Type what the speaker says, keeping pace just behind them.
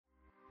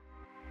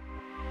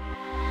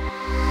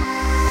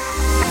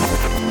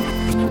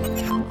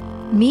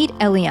Meet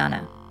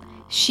Eliana.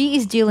 She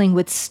is dealing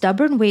with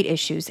stubborn weight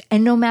issues,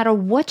 and no matter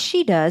what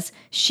she does,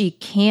 she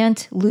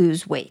can't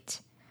lose weight.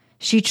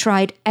 She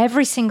tried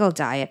every single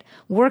diet,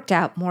 worked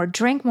out more,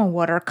 drank more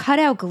water, cut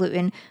out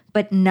gluten,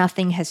 but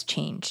nothing has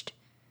changed.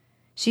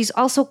 She's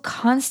also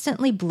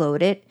constantly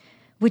bloated,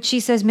 which she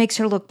says makes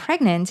her look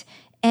pregnant,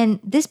 and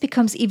this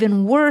becomes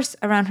even worse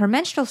around her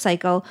menstrual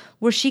cycle,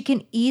 where she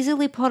can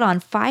easily put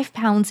on 5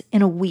 pounds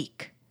in a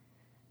week.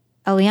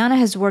 Eliana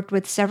has worked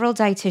with several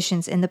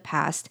dietitians in the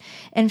past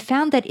and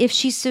found that if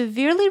she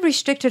severely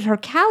restricted her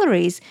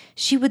calories,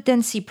 she would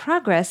then see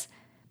progress,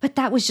 but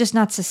that was just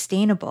not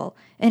sustainable,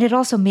 and it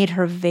also made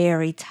her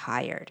very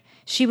tired.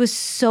 She was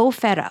so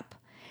fed up,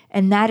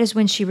 and that is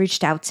when she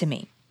reached out to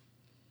me.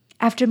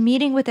 After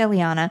meeting with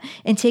Eliana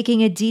and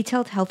taking a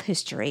detailed health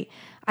history,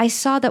 I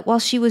saw that while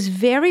she was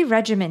very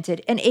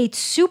regimented and ate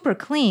super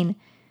clean,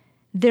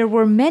 there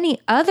were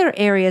many other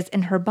areas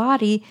in her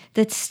body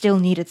that still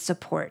needed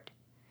support.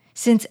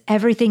 Since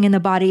everything in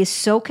the body is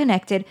so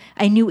connected,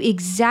 I knew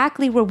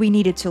exactly where we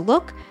needed to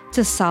look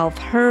to solve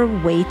her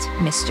weight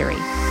mystery.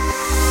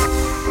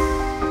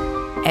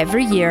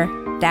 Every year,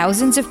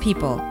 thousands of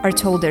people are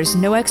told there's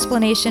no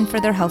explanation for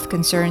their health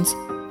concerns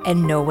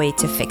and no way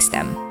to fix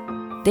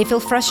them. They feel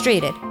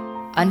frustrated,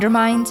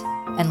 undermined,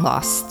 and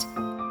lost.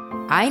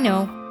 I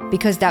know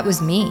because that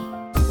was me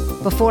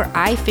before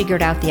I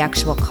figured out the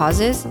actual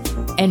causes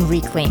and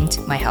reclaimed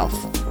my health.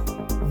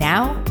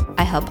 Now,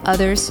 I help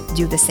others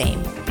do the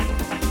same.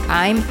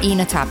 I'm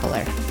Ina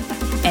Toppler,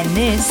 and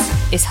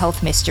this is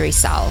Health Mystery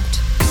Solved.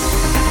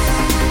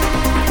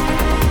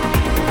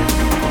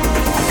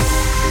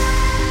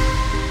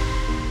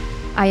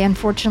 I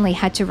unfortunately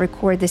had to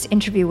record this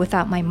interview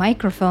without my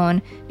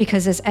microphone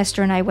because as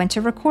Esther and I went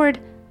to record,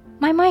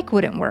 my mic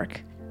wouldn't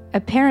work.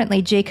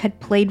 Apparently, Jake had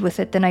played with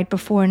it the night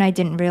before and I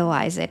didn't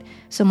realize it,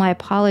 so my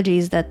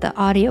apologies that the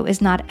audio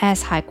is not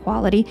as high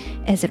quality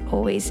as it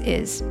always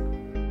is.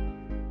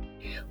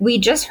 We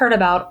just heard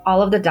about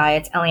all of the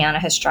diets Eliana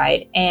has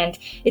tried, and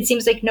it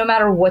seems like no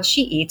matter what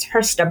she eats,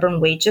 her stubborn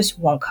weight just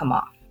won't come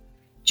off.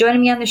 Joining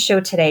me on the show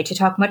today to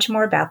talk much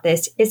more about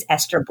this is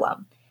Esther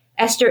Blum.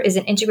 Esther is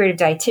an integrative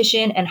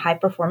dietitian and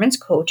high-performance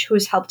coach who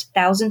has helped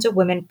thousands of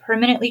women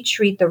permanently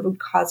treat the root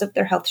cause of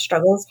their health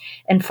struggles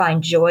and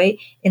find joy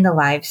in their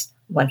lives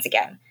once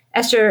again.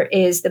 Esther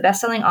is the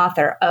best-selling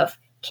author of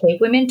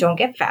Cavewomen Don't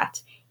Get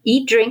Fat,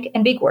 Eat, Drink,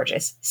 and Be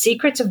Gorgeous,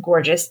 Secrets of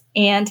Gorgeous,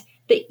 and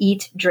the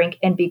Eat, Drink,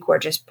 and Be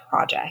Gorgeous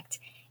Project.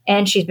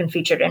 And she's been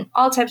featured in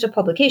all types of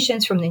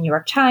publications from the New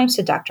York Times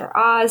to Dr.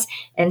 Oz.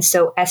 And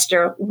so,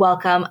 Esther,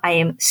 welcome. I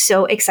am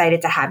so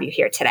excited to have you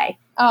here today.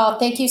 Oh,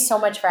 thank you so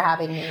much for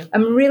having me.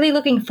 I'm really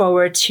looking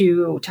forward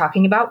to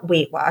talking about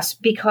weight loss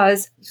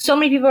because so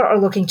many people are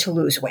looking to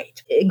lose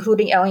weight,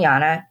 including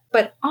Eliana,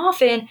 but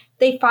often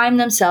they find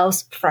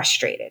themselves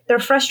frustrated. They're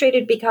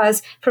frustrated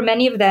because for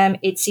many of them,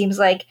 it seems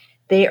like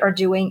they are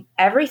doing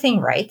everything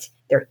right.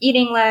 They're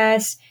eating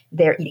less,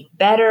 they're eating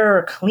better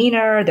or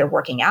cleaner, they're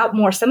working out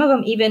more, some of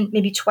them even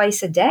maybe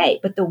twice a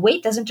day, but the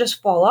weight doesn't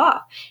just fall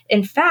off.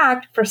 In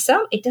fact, for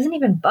some, it doesn't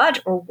even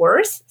budge, or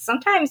worse,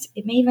 sometimes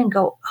it may even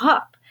go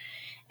up.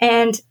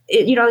 And,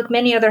 like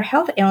many other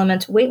health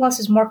ailments, weight loss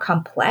is more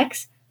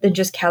complex than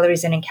just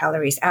calories in and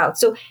calories out.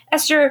 So,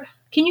 Esther,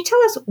 can you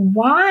tell us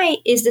why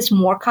is this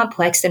more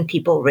complex than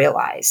people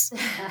realize?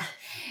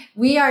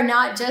 We are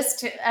not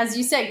just, as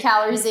you said,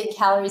 calories in,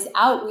 calories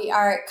out. We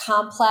are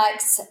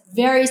complex,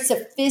 very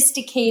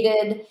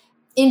sophisticated,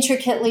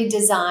 intricately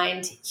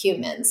designed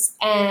humans.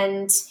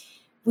 And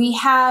we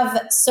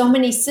have so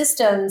many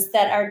systems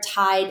that are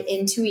tied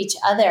into each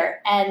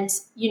other. And,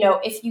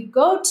 if you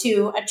go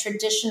to a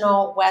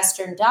traditional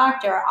Western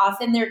doctor,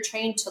 often they're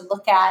trained to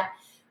look at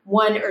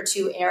one or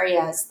two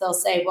areas. They'll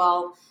say,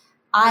 well,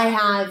 I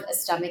have a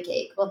stomach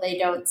ache. Well, they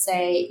don't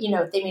say,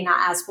 they may not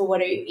ask, well,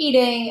 what are you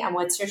eating? And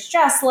what's your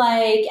stress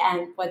like?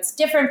 And what's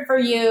different for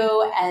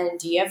you? And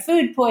do you have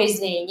food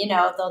poisoning?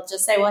 They'll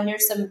just say, well,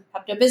 here's some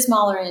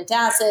Pepto-Bismol or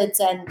antacids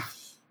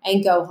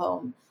and go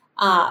home.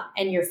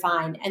 And you're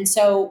fine. And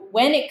so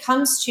when it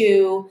comes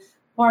to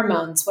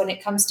hormones, when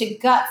it comes to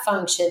gut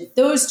function,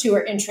 those two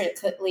are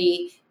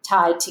intricately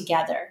tied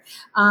together.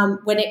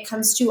 When it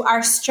comes to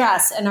our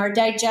stress and our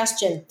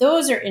digestion,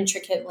 those are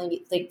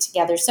intricately linked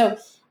together. So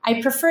I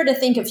prefer to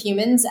think of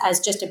humans as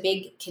just a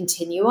big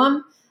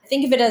continuum.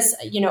 Think of it as,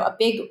 a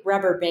big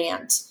rubber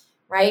band,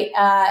 right?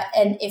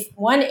 And if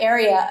one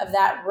area of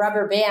that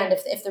rubber band,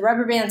 if the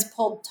rubber band's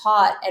pulled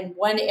taut and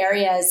one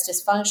area is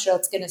dysfunctional,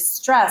 it's going to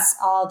stress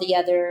all the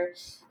other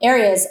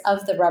areas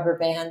of the rubber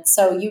band.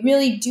 So you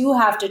really do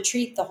have to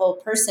treat the whole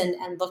person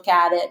and look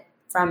at it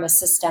from a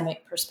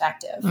systemic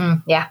perspective.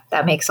 Yeah,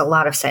 that makes a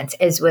lot of sense.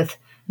 As with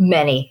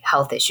many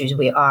health issues,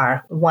 we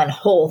are one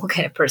whole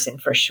kind of person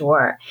for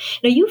sure.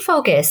 Now, you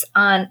focus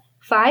on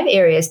 5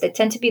 areas that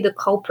tend to be the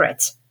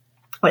culprits,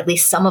 or at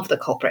least some of the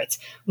culprits,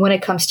 when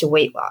it comes to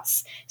weight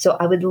loss. So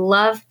I would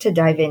love to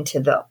dive into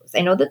those.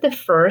 I know that the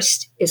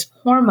first is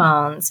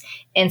hormones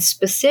and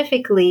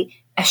specifically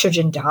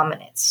estrogen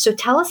dominance. So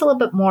tell us a little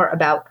bit more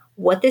about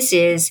what this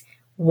is,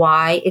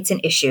 why it's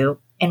an issue,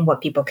 and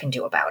what people can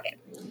do about it.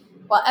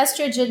 Well,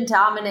 estrogen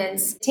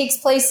dominance takes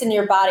place in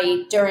your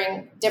body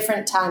during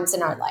different times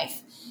in our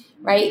life,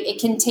 right?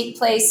 It can take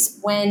place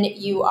when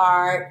you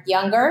are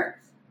younger.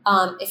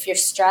 If your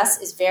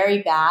stress is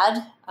very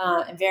bad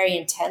and very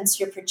intense,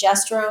 your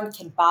progesterone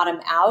can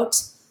bottom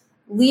out,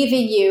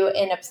 leaving you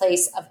in a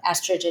place of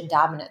estrogen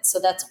dominance. So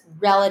that's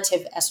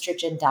relative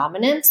estrogen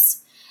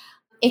dominance.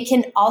 It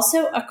can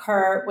also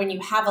occur when you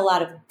have a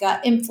lot of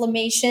gut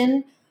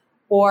inflammation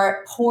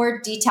or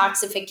poor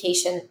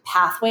detoxification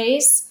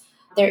pathways.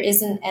 There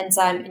is an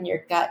enzyme in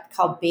your gut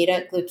called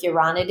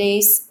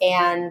beta-glucuronidase,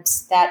 and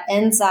that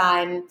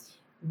enzyme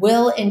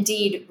will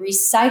indeed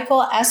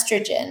recycle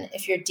estrogen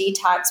if your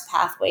detox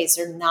pathways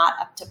are not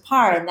up to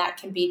par. And that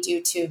can be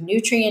due to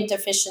nutrient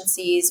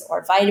deficiencies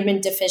or vitamin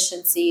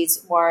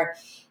deficiencies or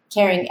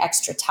carrying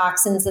extra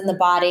toxins in the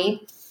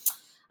body.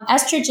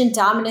 Estrogen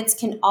dominance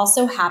can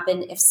also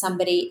happen if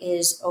somebody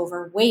is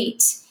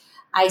overweight.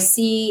 I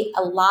see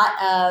a lot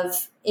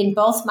of, in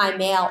both my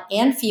male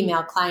and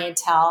female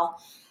clientele,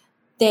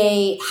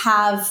 they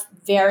have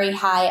very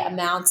high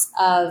amounts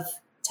of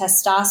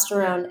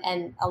testosterone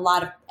and a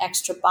lot of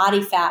extra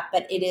body fat,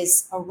 but it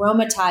is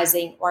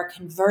aromatizing or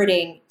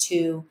converting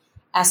to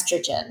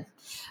estrogen.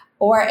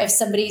 Or if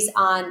somebody's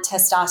on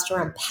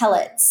testosterone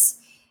pellets,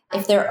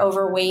 if they're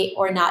overweight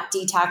or not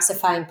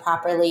detoxifying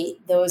properly,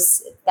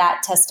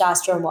 that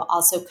testosterone will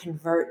also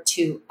convert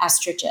to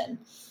estrogen.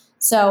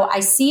 So I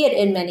see it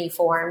in many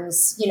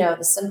forms. The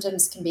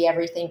symptoms can be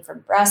everything from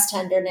breast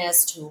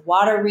tenderness to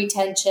water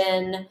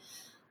retention,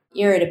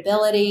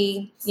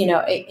 irritability.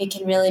 It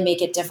can really make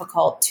it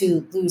difficult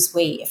to lose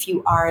weight if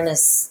you are in a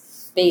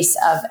space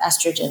of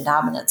estrogen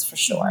dominance, for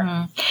sure.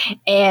 Mm-hmm.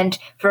 And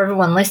for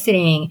everyone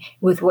listening,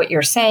 with what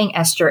you're saying,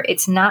 Esther,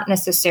 it's not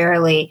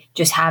necessarily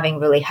just having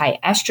really high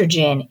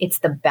estrogen. It's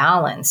the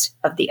balance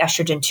of the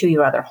estrogen to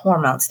your other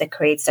hormones that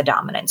creates the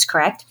dominance,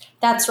 correct?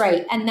 That's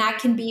right. And that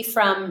can be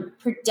from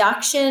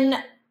production,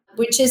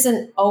 which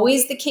isn't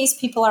always the case.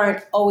 People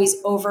aren't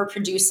always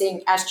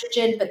overproducing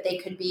estrogen, but they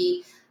could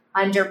be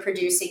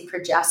underproducing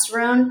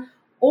progesterone.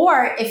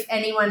 Or if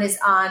anyone is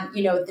on, the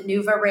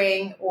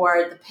NuvaRing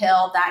or the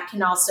pill, that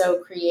can also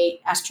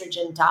create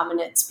estrogen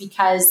dominance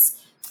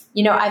because,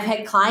 I've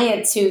had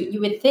clients who you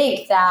would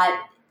think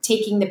that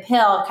taking the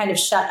pill kind of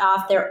shut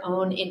off their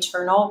own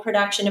internal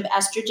production of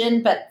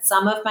estrogen. But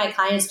some of my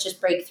clients just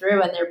break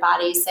through and their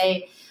bodies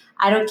say,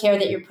 I don't care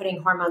that you're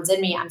putting hormones in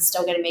me. I'm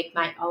still going to make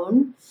my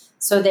own.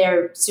 So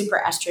they're super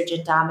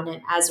estrogen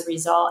dominant as a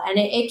result. And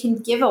it can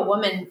give a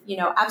woman,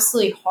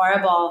 absolutely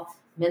horrible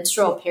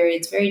menstrual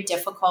periods, very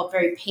difficult,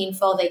 very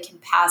painful. They can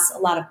pass a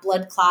lot of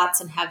blood clots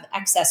and have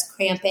excess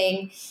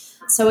cramping.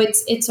 So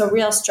it's a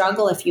real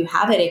struggle if you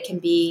have it. It can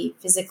be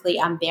physically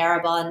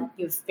unbearable, and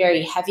you have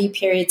very heavy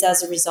periods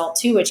as a result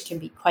too, which can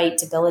be quite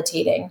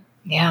debilitating.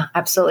 Yeah,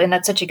 absolutely. And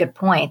that's such a good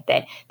point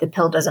that the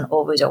pill doesn't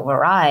always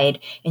override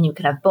and you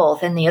can have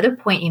both. And the other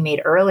point you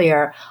made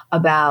earlier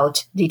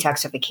about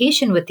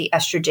detoxification with the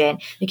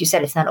estrogen, like you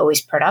said, it's not always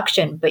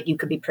production, but you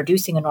could be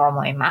producing a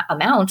normal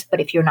amount.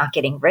 But if you're not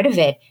getting rid of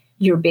it,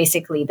 you're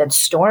basically then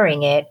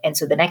storing it. And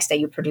so the next day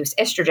you produce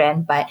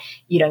estrogen, but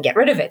you don't get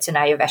rid of it. So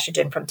now you have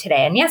estrogen from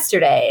today and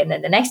yesterday. And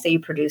then the next day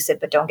you produce it,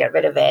 but don't get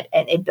rid of it.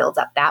 And it builds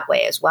up that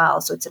way as well.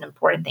 So it's an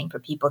important thing for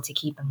people to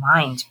keep in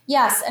mind.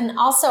 Yes. And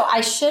also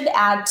I should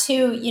add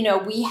too,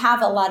 we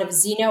have a lot of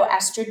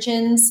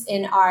xenoestrogens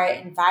in our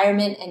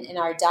environment and in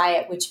our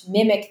diet, which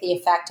mimic the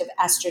effect of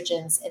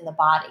estrogens in the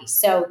body.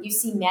 So you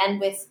see men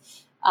with,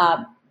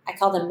 I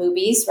call them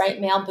boobies, right?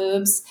 Male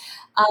boobs.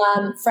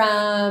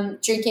 From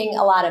drinking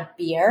a lot of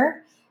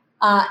beer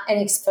and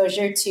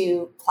exposure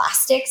to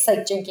plastics,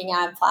 like drinking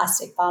out of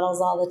plastic bottles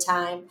all the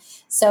time.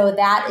 So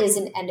that is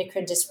an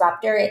endocrine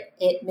disruptor.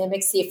 It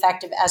mimics the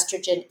effect of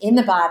estrogen in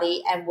the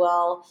body and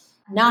will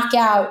knock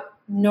out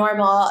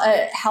normal,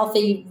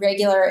 healthy,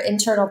 regular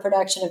internal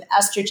production of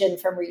estrogen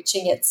from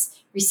reaching its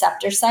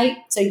receptor site.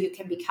 So you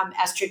can become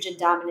estrogen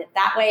dominant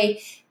that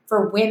way.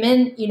 For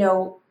women,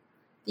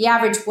 the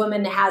average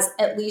woman has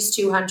at least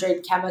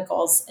 200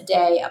 chemicals a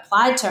day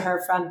applied to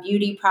her from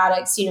beauty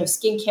products,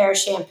 skincare,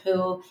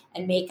 shampoo,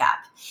 and makeup.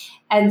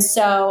 And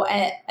so,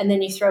 and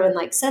then you throw in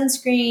like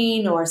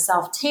sunscreen or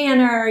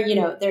self-tanner,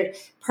 their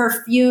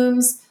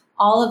perfumes,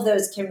 all of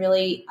those can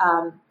really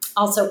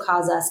also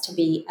cause us to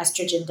be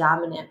estrogen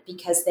dominant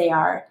because they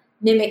are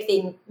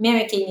mimicking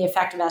the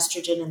effect of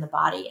estrogen in the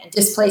body and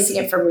displacing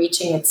it from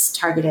reaching its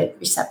targeted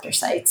receptor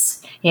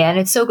sites. Yeah, and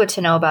it's so good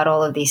to know about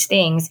all of these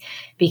things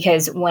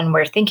because when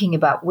we're thinking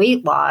about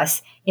weight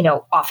loss,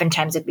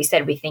 oftentimes, like we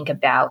said, we think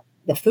about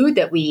the food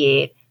that we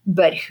eat,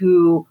 but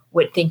who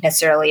would think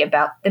necessarily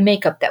about the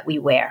makeup that we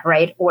wear,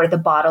 right? Or the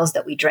bottles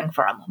that we drink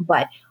from.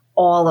 But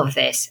all of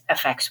this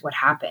affects what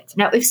happens.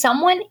 Now, if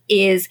someone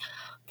is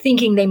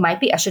thinking they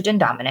might be estrogen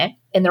dominant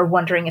and they're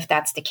wondering if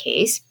that's the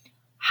case,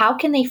 how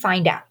can they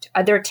find out?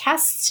 Are there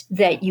tests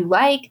that you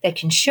like that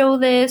can show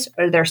this?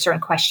 Are there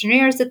certain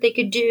questionnaires that they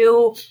could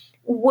do?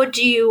 How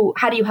do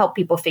you help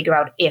people figure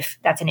out if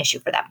that's an issue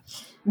for them?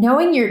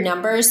 Knowing your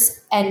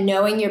numbers and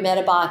knowing your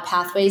metabolic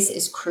pathways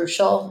is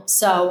crucial.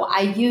 So I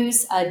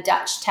use a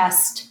Dutch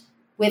test,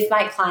 with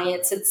my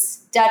clients.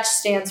 Dutch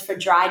stands for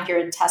Dried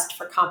Urine Test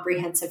for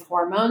Comprehensive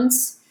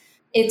Hormones.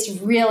 It's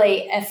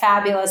really a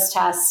fabulous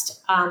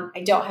test.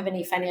 I don't have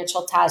any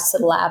financial ties to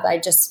the lab. I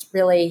just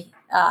really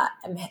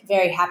am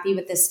very happy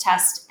with this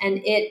test. And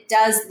it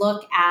does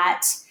look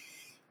at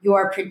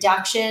your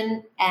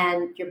production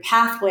and your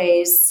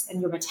pathways and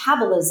your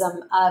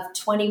metabolism of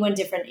 21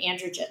 different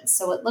androgens.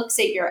 So it looks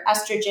at your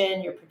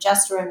estrogen, your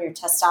progesterone, your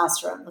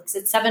testosterone, looks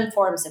at 7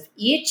 forms of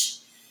each.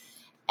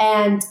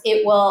 And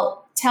it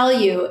will tell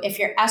you if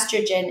your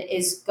estrogen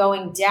is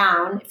going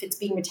down, if it's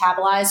being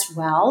metabolized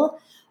well,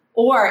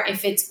 or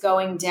if it's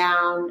going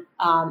down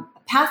a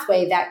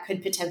pathway that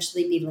could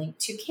potentially be linked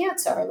to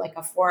cancer, like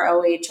a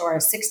 4-OH or a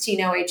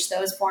 16-OH.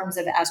 Those forms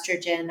of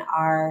estrogen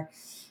are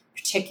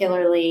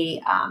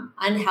particularly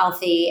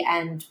unhealthy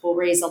and will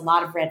raise a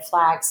lot of red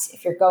flags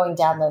if you're going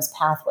down those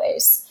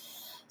pathways.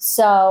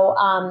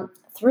 So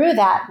through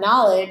that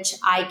knowledge,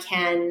 I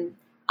can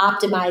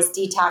optimize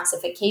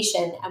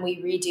detoxification, and we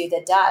redo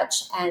the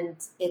Dutch, and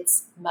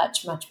it's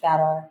much, much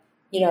better,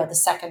 the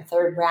second,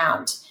 third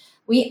round.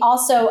 We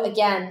also,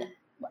 again,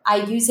 I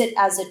use it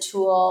as a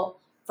tool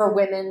for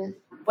women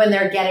when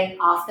they're getting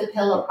off the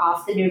pill or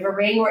off the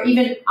NuvaRing, or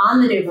even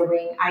on the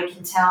NuvaRing, I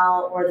can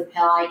tell, or the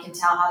pill, I can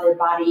tell how their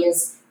body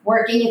is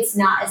working. It's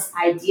not as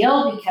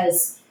ideal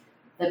because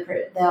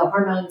the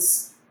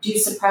hormones do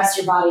suppress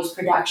your body's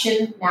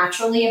production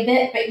naturally a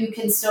bit, but you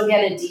can still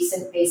get a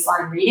decent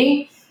baseline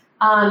reading.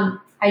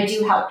 I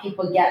do help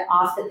people get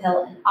off the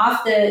pill and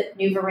off the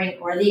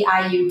NuvaRing or the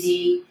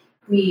IUD.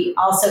 We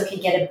also can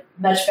get a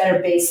much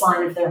better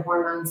baseline of their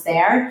hormones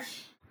there.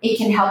 It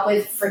can help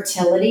with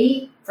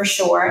fertility for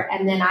sure.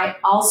 And then I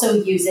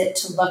also use it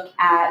to look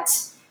at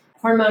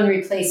hormone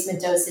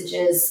replacement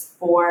dosages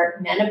for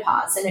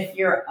menopause. And if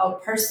you're a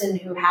person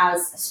who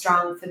has a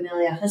strong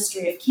familial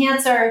history of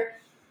cancer,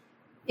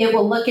 it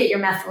will look at your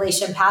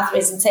methylation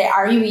pathways and say,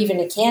 are you even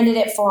a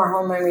candidate for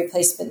hormone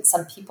replacement?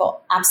 Some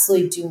people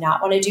absolutely do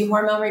not want to do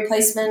hormone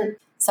replacement.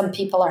 Some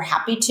people are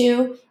happy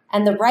to.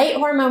 And the right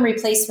hormone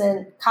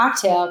replacement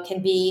cocktail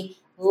can be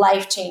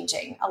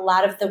life-changing. A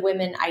lot of the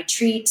women I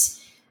treat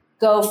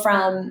go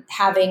from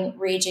having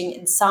raging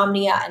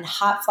insomnia and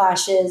hot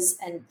flashes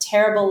and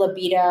terrible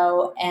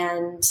libido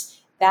and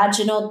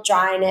vaginal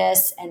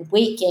dryness and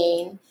weight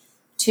gain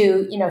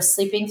to,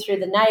 sleeping through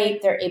the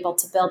night. They're able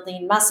to build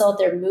lean muscle.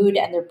 Their mood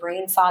and their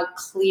brain fog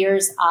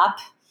clears up.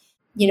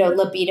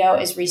 Libido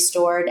is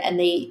restored, and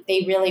they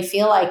really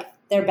feel like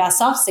their best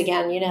selves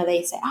again.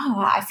 They say,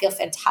 oh, I feel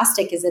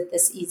fantastic. Is it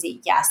this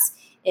easy? Yes,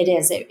 it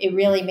is. It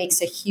really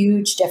makes a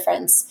huge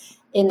difference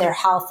in their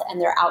health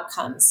and their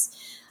outcomes.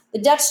 The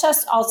Dutch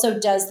test also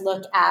does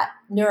look at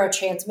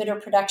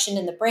neurotransmitter production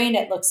in the brain.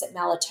 It looks at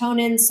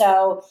melatonin.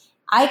 So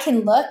I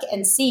can look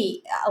and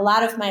see. A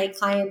lot of my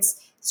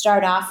clients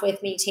start off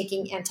with me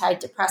taking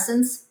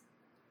antidepressants,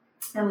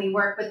 and we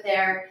work with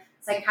their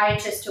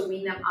psychiatrist to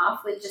wean them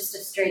off with just a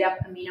straight up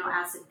amino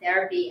acid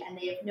therapy, and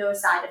they have no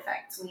side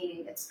effects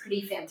weaning. It's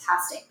pretty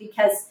fantastic,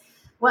 because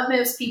what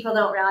most people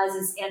don't realize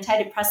is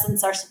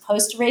antidepressants are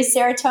supposed to raise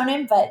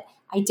serotonin, but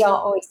I don't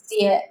always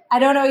see it. I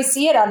don't always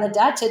see it on the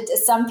Dutch.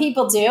 Some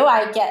people do.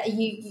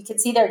 You can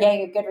see they're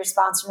getting a good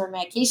response from their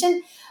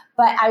medication,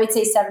 but I would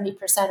say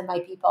 70% of my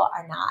people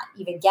are not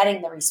even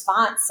getting the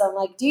response. So I'm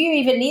like, do you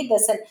even need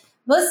this? And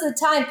most of the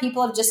time,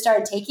 people have just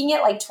started taking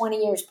it like 20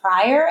 years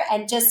prior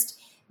and just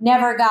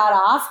never got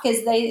off, because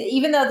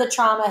even though the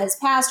trauma has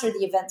passed or the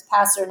event's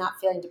passed, they're not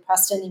feeling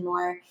depressed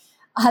anymore.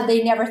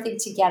 They never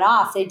think to get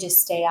off. They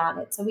just stay on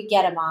it. So we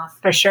get them off.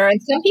 For sure.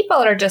 And some people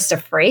are just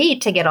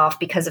afraid to get off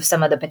because of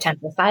some of the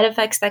potential side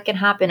effects that can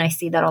happen. I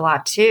see that a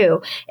lot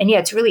too. And yeah,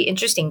 it's really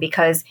interesting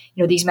because,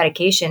 these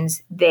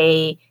medications,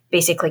 they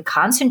basically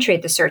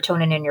concentrate the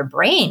serotonin in your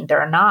brain.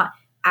 They're not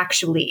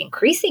actually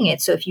increasing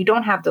it. So if you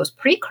don't have those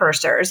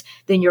precursors,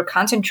 then you're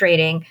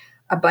concentrating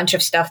a bunch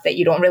of stuff that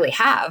you don't really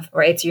have,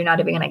 right? So you're not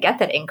even going to get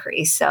that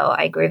increase. So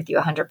I agree with you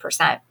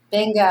 100%.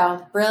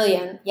 Bingo.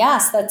 Brilliant.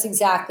 Yes, that's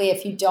exactly.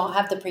 If you don't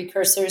have the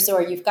precursors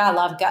or you've got a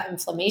lot of gut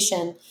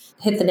inflammation,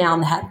 hit the nail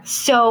on the head.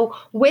 So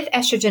with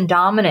estrogen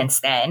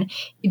dominance, then,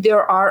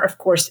 there are, of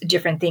course,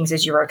 different things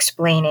as you were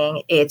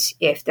explaining. It's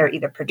if they're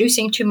either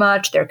producing too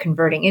much, they're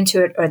converting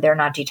into it, or they're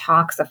not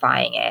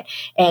detoxifying it.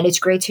 And it's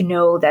great to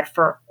know that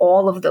for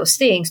all of those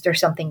things, there's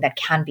something that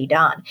can be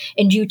done.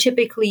 And do you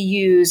typically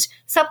use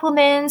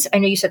supplements? I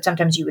know you said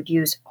sometimes you would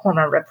use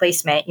hormone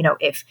replacement,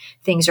 if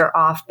things are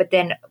off. But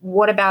then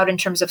what about in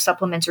terms of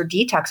supplements or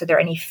detox? Are there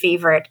any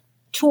favorite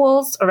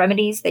tools or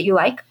remedies that you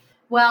like?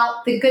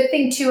 Well, the good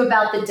thing too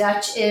about the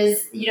Dutch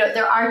is,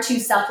 there are 2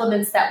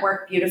 supplements that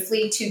work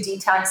beautifully to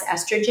detox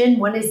estrogen.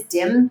 One is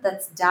DIM,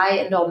 that's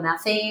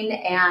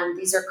diindolylmethane, and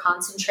these are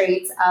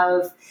concentrates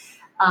of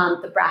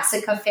the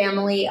brassica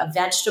family of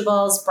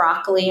vegetables,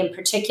 broccoli in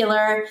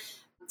particular,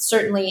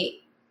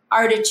 certainly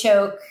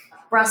artichoke,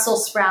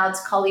 Brussels sprouts,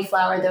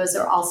 cauliflower. Those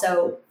are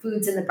also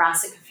foods in the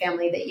brassica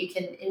family that you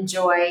can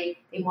enjoy.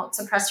 They won't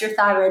suppress your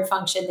thyroid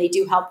function. They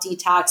do help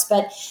detox.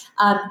 But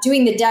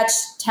doing the Dutch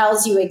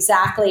tells you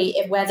exactly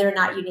whether or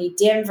not you need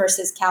DIM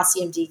versus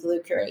calcium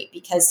D-glucarate,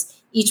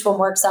 because each one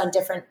works on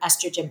different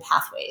estrogen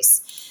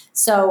pathways.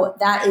 So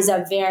that is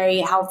a very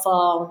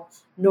helpful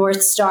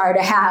North Star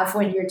to have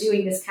when you're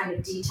doing this kind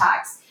of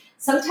detox.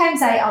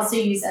 Sometimes I also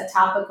use a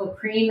topical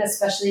cream,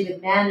 especially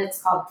with men.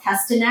 It's called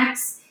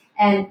Testinex,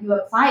 and you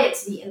apply it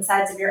to the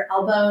insides of your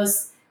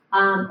elbows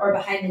or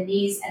behind the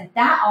knees, and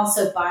that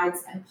also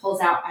binds and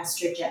pulls out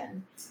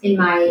estrogen in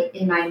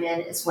my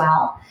men as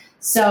well.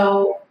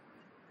 So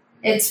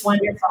it's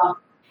wonderful.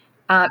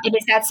 And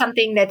is that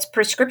something that's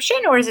prescription,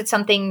 or is it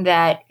something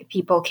that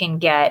people can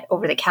get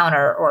over the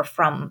counter or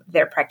from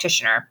their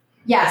practitioner?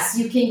 Yes,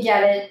 you can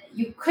get it.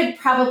 You could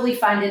probably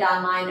find it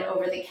online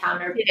over the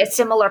counter. Is it a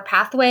similar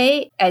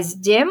pathway as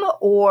DIM,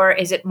 or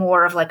is it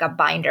more of like a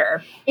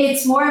binder?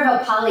 It's more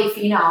of a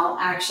polyphenol,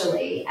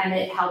 actually, and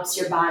it helps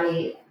your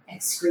body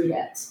excrete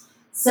it.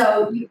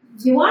 So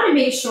you want to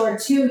make sure,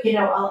 too,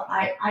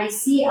 I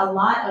see a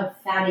lot of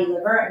fatty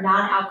liver,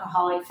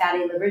 non-alcoholic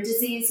fatty liver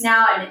disease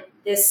now, and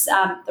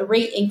the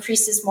rate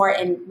increases more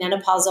in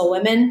menopausal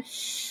women.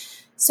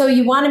 So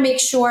you want to make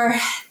sure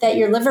that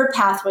your liver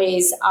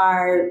pathways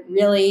are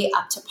really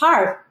up to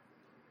par.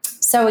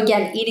 So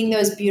again, eating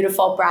those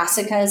beautiful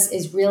brassicas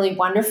is really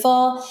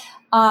wonderful.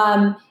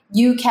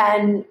 You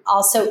can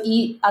also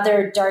eat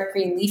other dark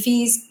green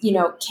leafies,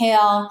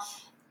 kale.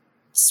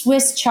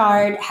 Swiss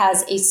chard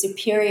has a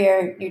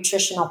superior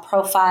nutritional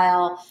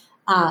profile,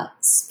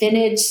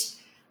 spinach,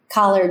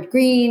 collard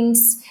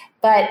greens,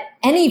 but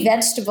any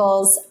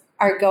vegetables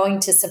are going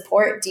to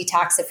support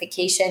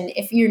detoxification.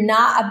 If you're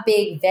not a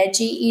big veggie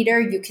eater,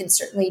 you can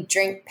certainly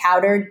drink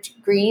powdered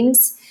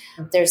greens.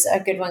 There's a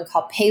good one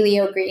called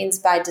Paleo Greens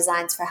by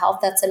Designs for Health.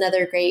 That's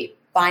another great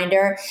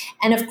binder.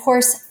 And of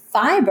course,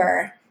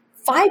 fiber.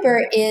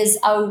 Fiber is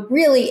a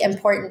really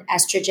important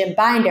estrogen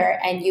binder,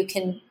 and you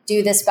can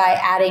do this by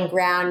adding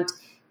ground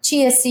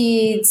chia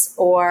seeds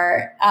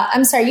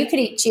you could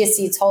eat chia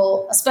seeds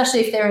whole,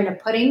 especially if they're in a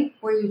pudding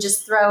where you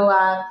just throw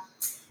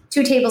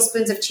 2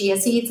 tablespoons of chia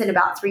seeds and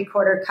about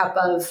 3/4 cup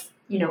of,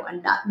 a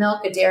nut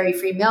milk, a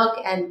dairy-free milk,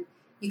 and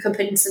you can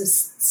put in some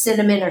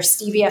cinnamon or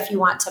stevia if you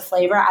want to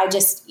flavor. I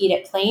just eat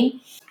it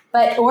plain.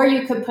 Or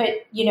you could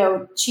put,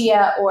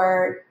 chia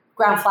or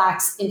ground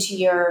flax into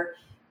your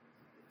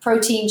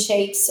protein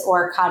shakes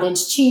or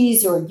cottage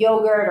cheese or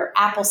yogurt or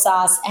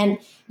applesauce. And,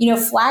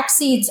 flax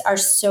seeds are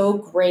so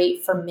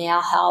great for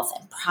male health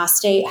and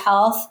prostate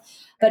health.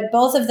 But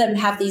both of them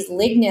have these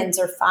lignans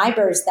or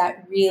fibers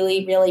that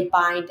really, really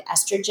bind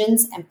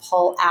estrogens and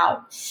pull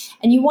out.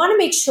 And you want to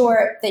make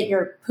sure that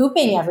you're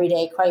pooping every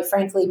day, quite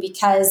frankly,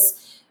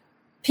 because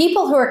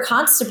people who are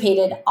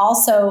constipated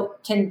also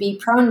can be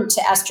prone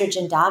to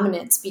estrogen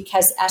dominance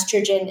because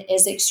estrogen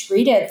is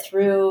excreted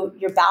through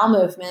your bowel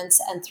movements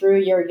and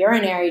through your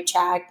urinary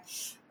tract,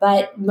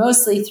 but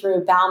mostly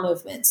through bowel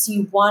movements.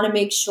 You want to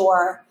make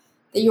sure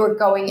that you're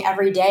going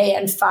every day,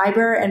 and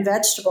fiber and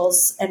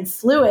vegetables and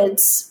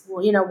fluids,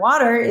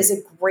 water is a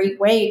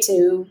great way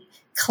to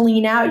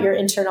clean out your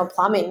internal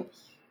plumbing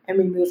and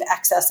remove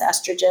excess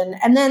estrogen.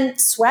 And then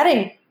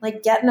sweating,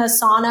 like get in a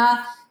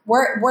sauna,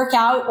 work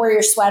out where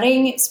you're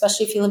sweating,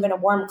 especially if you live in a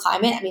warm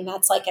climate. I mean,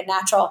 that's like a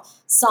natural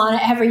sauna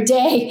every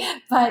day.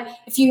 But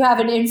if you have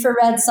an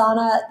infrared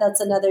sauna, that's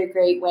another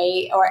great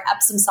way, or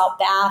Epsom salt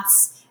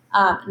baths,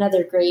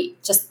 another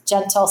great, just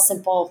gentle,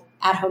 simple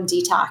at-home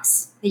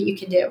detox that you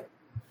can do.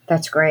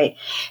 That's great.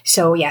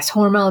 So yes,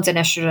 hormones and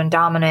estrogen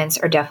dominance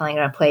are definitely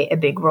going to play a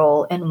big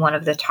role in one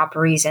of the top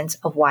reasons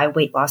of why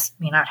weight loss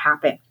may not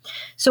happen.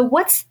 So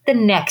what's the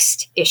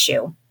next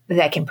issue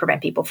that can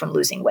prevent people from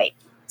losing weight?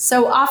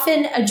 So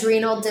often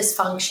adrenal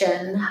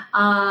dysfunction,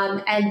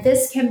 and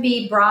this can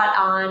be brought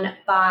on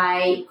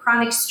by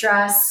chronic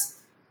stress,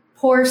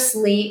 poor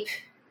sleep,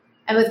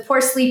 and with poor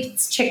sleep,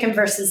 it's chicken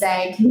versus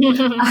egg,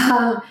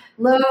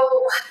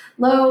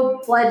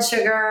 low blood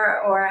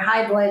sugar or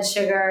high blood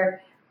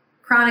sugar,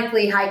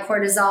 chronically high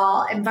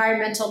cortisol,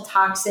 environmental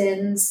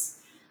toxins,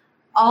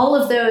 all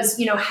of those,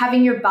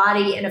 having your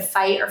body in a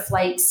fight or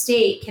flight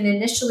state can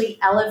initially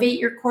elevate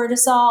your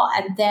cortisol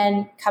and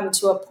then come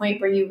to a point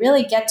where you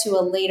really get to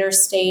a later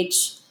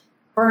stage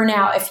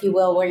burnout, if you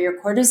will, where your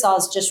cortisol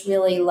is just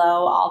really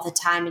low all the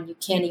time and you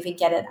can't even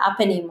get it up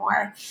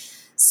anymore.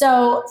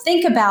 So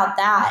think about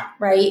that,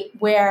 right?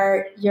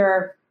 Where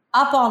you're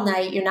up all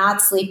night, you're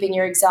not sleeping,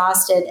 you're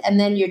exhausted, and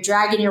then you're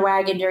dragging your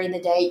wagon during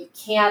the day. You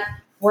can't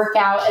work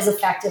out as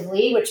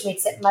effectively, which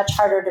makes it much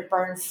harder to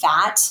burn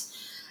fat.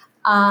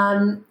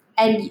 And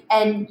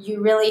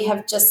you really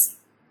have just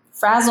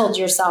frazzled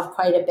yourself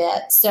quite a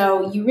bit.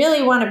 So you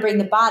really want to bring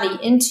the body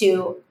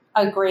into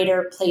a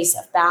greater place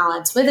of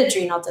balance with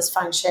adrenal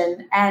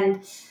dysfunction.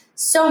 And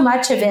so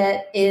much of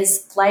it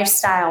is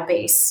lifestyle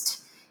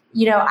based.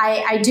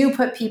 I do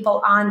put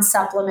people on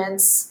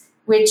supplements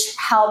which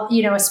help,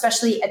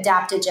 especially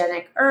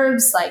adaptogenic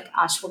herbs like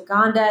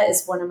ashwagandha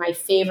is one of my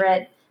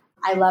favorite.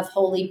 I love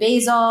Holy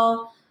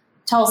Basil.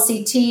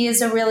 Tulsi Tea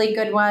is a really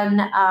good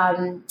one.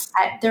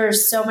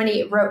 There's so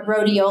many,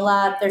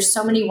 rhodiola, there's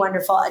so many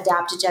wonderful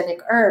adaptogenic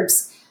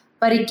herbs.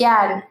 But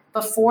again,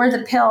 before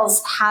the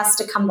pills has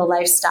to come the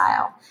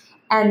lifestyle.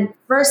 And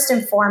first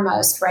and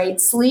foremost, right,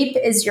 sleep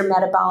is your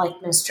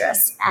metabolic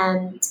mistress,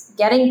 and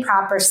getting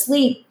proper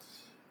sleep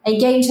and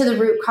getting to the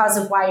root cause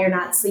of why you're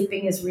not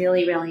sleeping is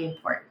really, really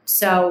important.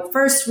 So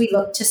first we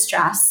look to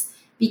stress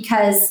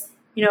because,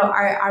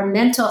 our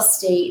mental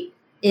state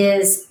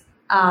is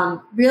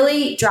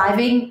really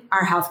driving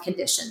our health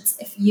conditions.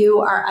 If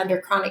you are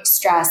under chronic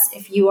stress,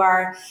 if you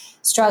are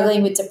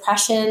struggling with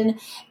depression,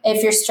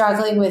 if you're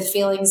struggling with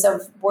feelings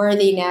of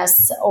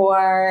worthiness,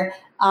 or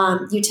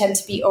you tend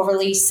to be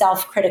overly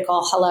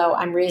self-critical. Hello,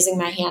 I'm raising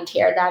my hand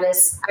here.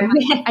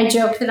 I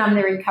joke that I'm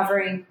the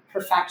recovering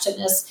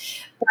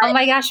perfectionist. Oh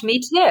my gosh, me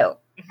too.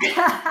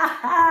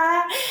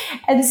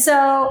 And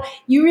so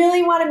you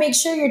really want to make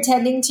sure you're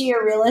tending to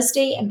your real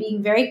estate and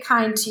being very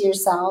kind to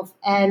yourself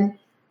and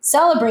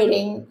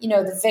celebrating,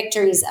 the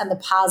victories and the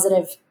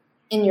positive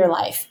in your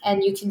life.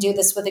 And you can do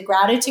this with a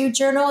gratitude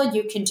journal.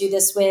 You can do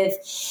this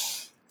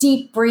with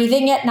deep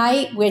breathing at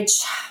night,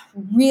 which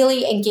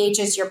really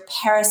engages your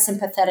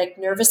parasympathetic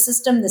nervous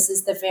system. This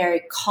is the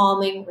very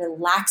calming,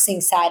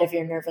 relaxing side of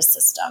your nervous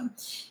system.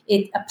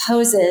 It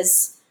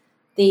opposes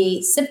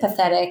the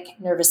sympathetic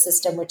nervous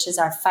system, which is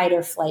our fight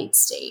or flight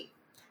state.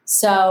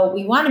 So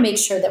we want to make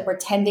sure that we're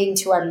tending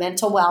to our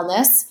mental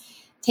wellness,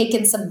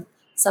 taking some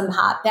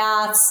hot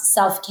baths,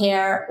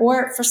 self-care,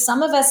 or for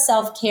some of us,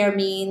 self-care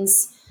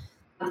means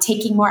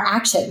taking more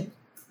action,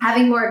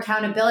 having more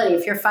accountability.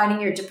 If you're finding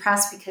you're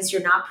depressed because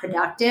you're not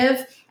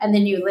productive, and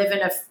then you live in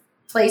a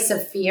place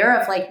of fear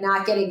of like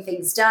not getting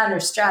things done or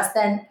stress,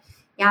 then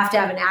you have to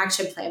have an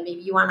action plan.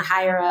 Maybe you want to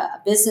hire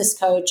a business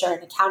coach or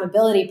an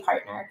accountability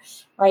partner,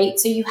 right?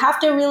 So you have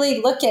to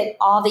really look at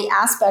all the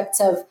aspects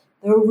of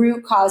the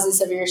root causes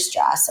of your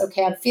stress.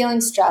 Okay, I'm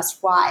feeling stressed.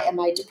 Why? Am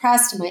I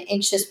depressed? Am I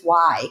anxious?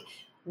 Why?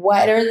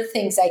 What are the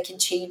things I can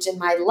change in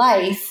my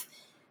life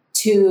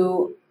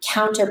to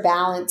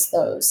counterbalance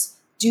those?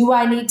 Do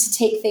I need to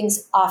take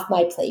things off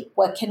my plate?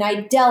 What can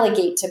I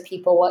delegate to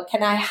people? What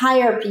can I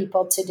hire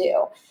people to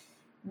do?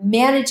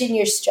 Managing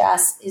your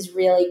stress is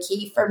really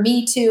key. For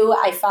me too,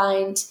 I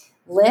find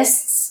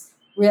lists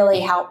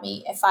really help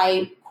me. If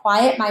I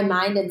quiet my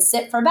mind and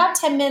sit for about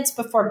 10 minutes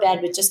before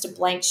bed with just a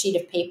blank sheet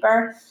of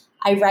paper,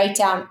 I write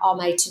down all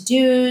my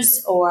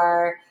to-dos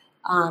or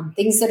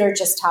things that are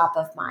just top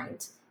of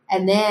mind.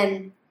 And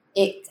then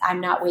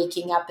I'm not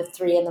waking up at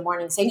 3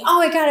 a.m. saying, oh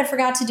my God, I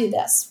forgot to do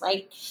this,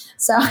 right?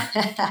 So,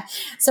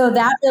 so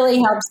that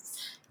really helps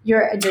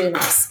your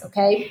adrenals,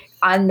 okay?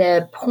 On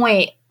the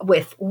point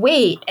with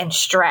weight and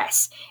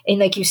stress, and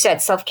like you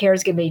said, self-care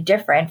is going to be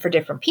different for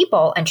different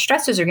people, and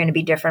stresses are going to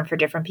be different for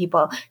different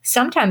people.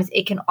 Sometimes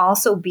it can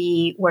also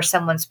be where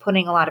someone's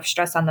putting a lot of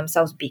stress on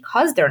themselves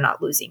because they're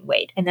not losing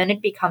weight. And then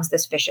it becomes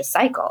this vicious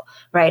cycle,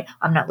 right?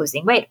 I'm not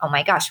losing weight. Oh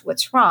my gosh,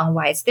 what's wrong?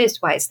 Why is this?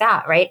 Why is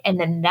that? Right? And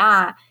then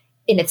that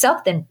in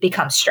itself then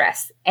becomes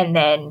stress. And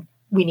then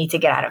we need to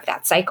get out of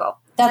that cycle.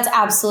 That's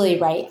absolutely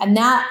right. And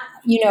that,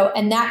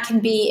 and that can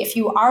be, if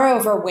you are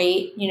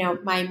overweight,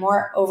 my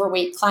more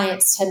overweight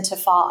clients tend to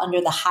fall under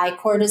the high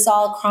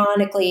cortisol,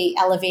 chronically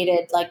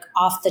elevated, like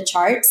off the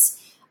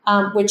charts,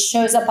 which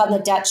shows up on the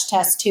Dutch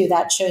test too.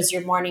 That shows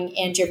your morning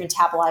and your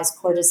metabolized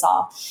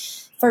cortisol.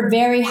 For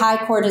very high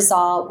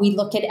cortisol, we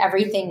look at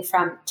everything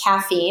from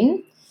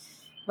caffeine,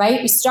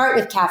 right? We start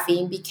with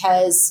caffeine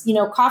because,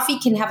 coffee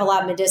can have a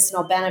lot of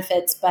medicinal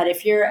benefits, but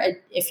if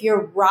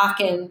you're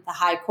rocking the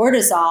high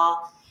cortisol,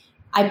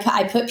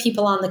 I put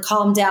people on the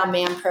Calm Down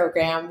Man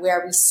program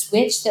where we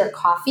switch their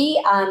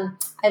coffee.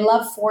 I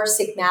love 4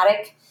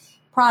 Sigmatic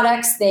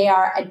products. They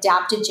are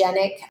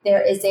adaptogenic.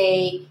 There is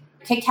a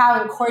cacao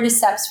and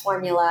cordyceps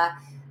formula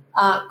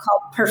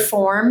called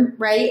Perform,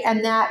 right?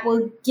 And that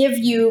will give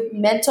you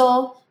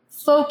mental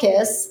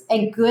focus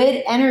and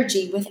good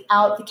energy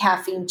without the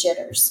caffeine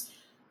jitters.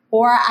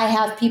 Or I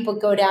have people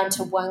go down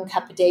to 1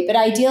 cup a day. But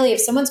ideally, if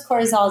someone's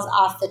cortisol is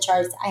off the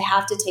charts, I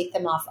have to take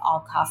them off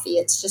all coffee.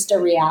 It's just a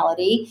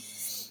reality.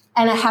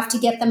 And I have to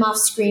get them off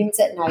screens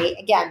at night.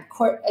 Again,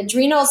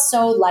 adrenal is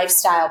so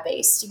lifestyle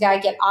based. You got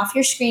to get off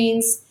your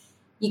screens.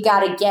 You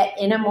got to get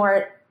in a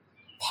more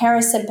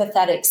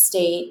parasympathetic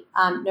state.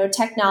 No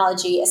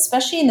technology,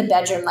 especially in the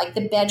bedroom. Like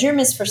the bedroom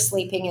is for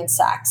sleeping and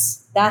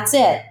sex. That's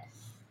it.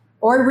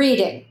 Or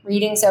reading.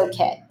 Reading's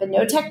okay. But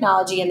no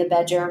technology in the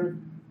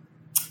bedroom.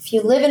 If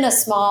you live in a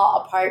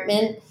small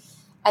apartment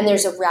and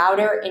there's a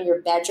router in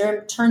your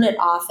bedroom, turn it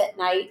off at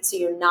night so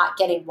you're not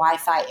getting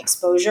Wi-Fi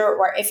exposure.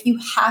 Or if you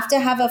have to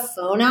have a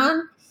phone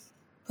on,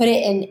 put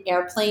it in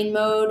airplane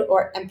mode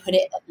and put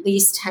it at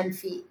least 10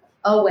 feet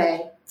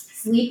away.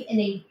 Sleep in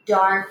a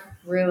dark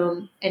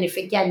room. And if,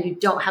 again, you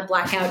don't have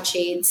blackout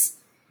shades,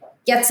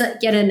 get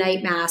a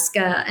night mask.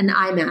 An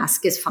eye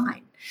mask is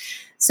fine.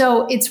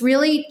 So it's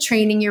really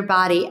training your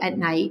body at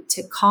night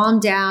to calm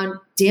down,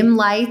 dim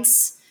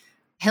lights.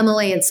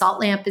 Himalayan salt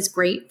lamp is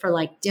great for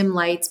like dim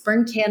lights.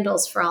 Burn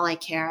candles for all I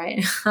care.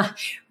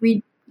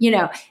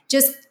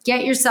 Just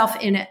get yourself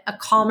in a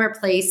calmer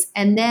place.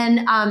 And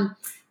then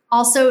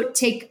also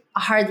take a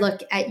hard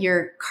look at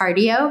your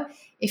cardio.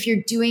 if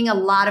you're doing a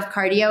lot of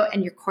cardio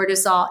and your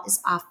cortisol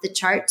is off the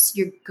charts,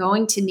 you're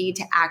going to need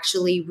to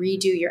actually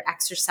redo your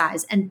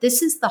exercise. And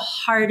this is the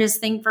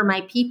hardest thing for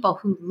my people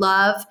who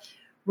love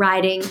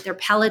riding their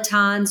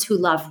Pelotons, who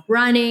love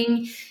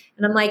running.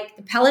 And I'm like,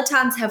 the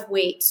Pelotons have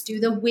weights, do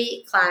the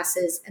weight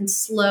classes and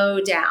slow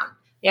down.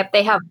 Yep,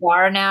 they have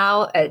bar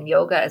now and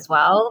yoga as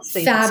well. So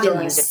you can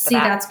still use it for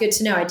that. That's good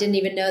to know. I didn't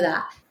even know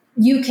that.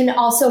 You can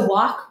also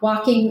walk.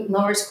 Walking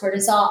lowers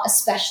cortisol,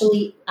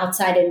 especially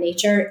outside in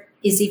nature,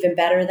 is even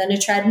better than a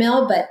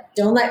treadmill, but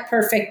don't let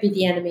perfect be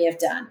the enemy of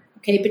done.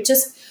 Okay. But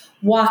just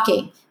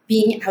walking,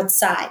 being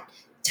outside,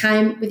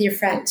 time with your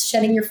friends,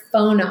 shutting your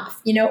phone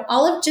off,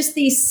 all of just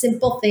these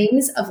simple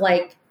things of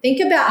like, think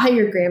about how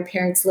your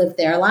grandparents lived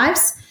their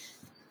lives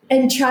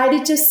and try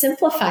to just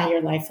simplify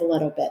your life a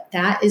little bit.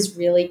 That is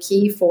really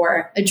key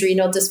for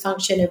adrenal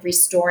dysfunction and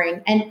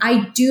restoring. And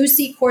I do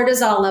see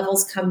cortisol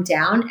levels come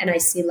down and I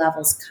see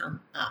levels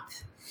come up.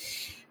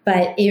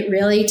 But it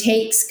really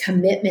takes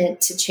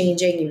commitment to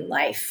changing your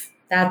life.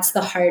 That's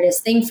the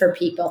hardest thing for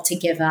people to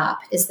give up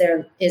is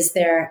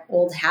their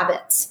old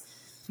habits.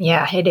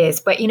 Yeah, it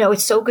is. But,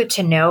 it's so good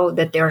to know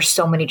that there are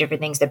so many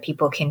different things that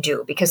people can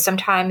do, because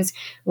sometimes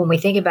when we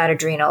think about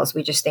adrenals,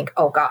 we just think,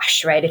 oh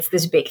gosh, right, it's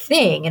this big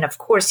thing. And of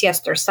course, yes,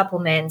 there's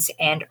supplements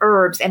and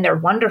herbs and they're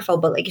wonderful.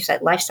 But like you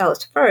said, lifestyle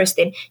is first.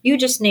 And you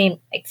just named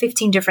like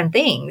 15 different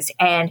things.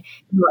 And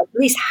at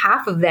least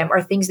half of them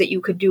are things that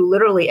you could do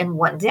literally in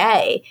one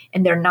day.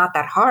 And they're not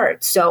that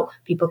hard. So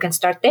people can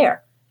start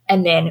there.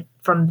 And then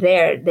from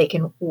there, they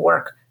can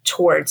work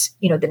towards,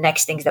 the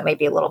next things that might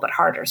be a little bit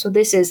harder. So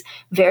this is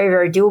very,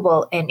 very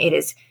doable. And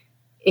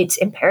it's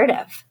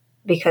imperative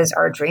because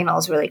our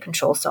adrenals really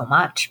control so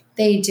much.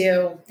 They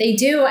do.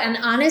 And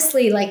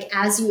honestly, like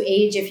as you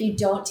age, if you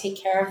don't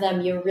take care of them,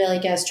 you're really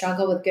going to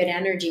struggle with good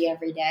energy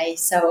every day.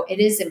 So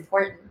it is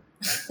important.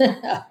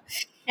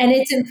 And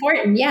it's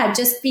important. Yeah.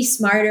 Just be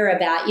smarter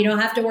about, you don't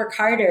have to work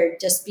harder.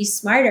 Just be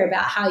smarter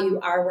about how you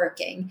are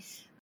working.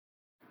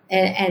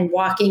 And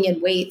walking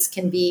and weights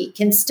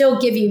can still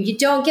give you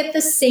don't get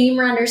the same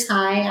runner's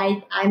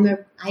high. I'm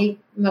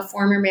a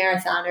former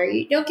marathoner.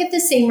 You don't get the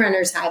same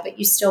runner's high, but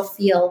you still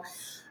feel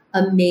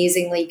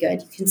amazingly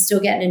good. You can still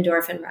get an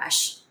endorphin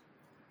rush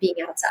being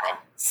outside.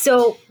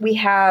 So we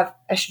have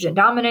estrogen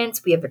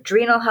dominance, we have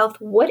adrenal health.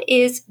 What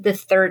is the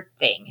third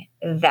thing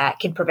that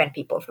can prevent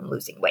people from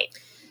losing weight?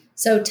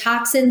 So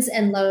toxins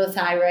and low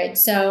thyroid.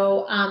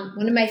 So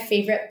one of my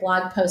favorite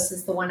blog posts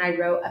is the one I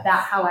wrote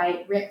about how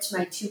I ripped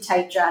my too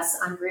tight dress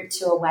en route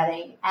to a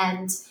wedding.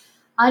 And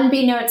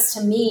unbeknownst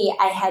to me,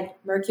 I had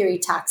mercury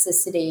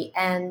toxicity.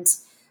 And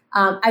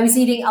I was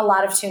eating a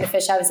lot of tuna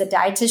fish. I was a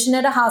dietitian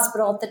at a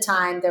hospital at the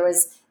time.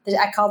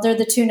 I called her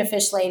the tuna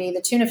fish lady.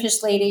 The tuna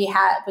fish lady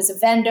was a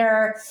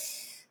vendor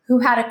who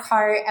had a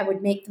cart and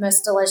would make the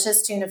most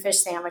delicious tuna fish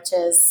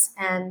sandwiches.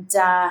 And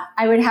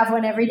I would have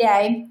one every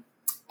day.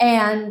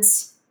 And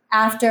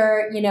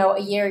after, a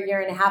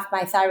year and a half,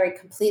 my thyroid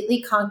completely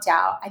conked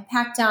out. I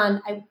packed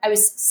on, I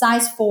was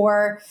size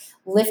 4,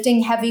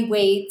 lifting heavy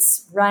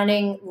weights,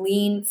 running,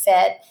 lean,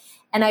 fit.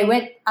 And I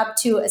went up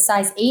to a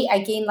size 8. I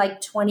gained like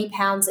 20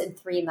 pounds in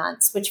 3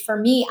 months, which for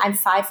me, I'm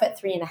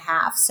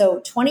 5'3.5". So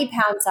 20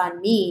 pounds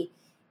on me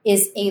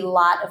is a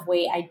lot of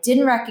weight. I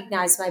didn't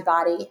recognize my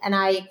body. And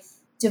I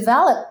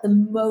developed the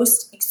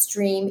most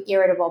extreme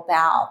irritable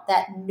bowel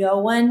that no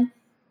one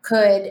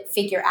could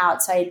figure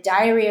out. So I had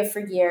diarrhea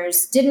for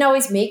years, didn't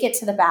always make it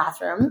to the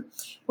bathroom,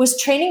 was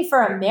training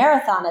for a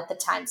marathon at the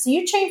time. So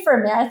you train for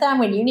a marathon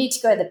when you need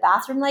to go to the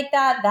bathroom like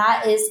that,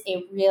 that is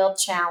a real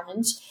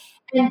challenge.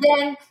 And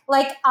then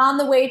like on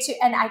the way to,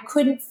 and I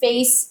couldn't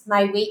face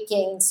my weight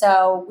gain.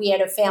 So we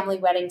had a family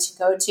wedding to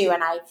go to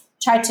and I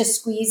tried to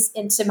squeeze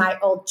into my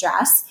old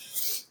dress.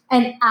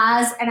 And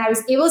I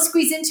was able to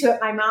squeeze into it,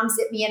 my mom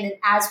zipped me in. And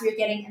as we were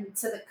getting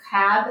into the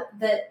cab,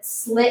 the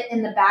slit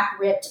in the back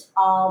ripped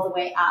all the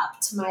way up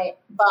to my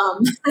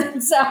bum.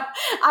 So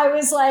I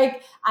was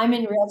like, I'm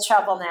in real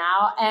trouble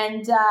now.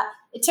 And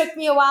it took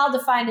me a while to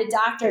find a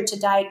doctor to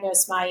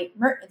diagnose my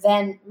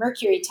then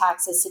mercury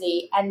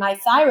toxicity. And my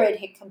thyroid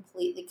had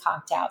completely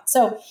conked out.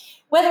 So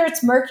whether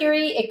it's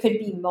mercury, it could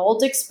be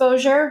mold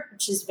exposure,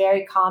 which is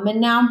very common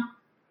now.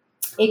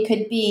 It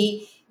could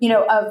be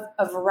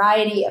a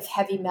variety of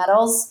heavy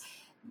metals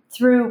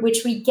through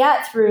which we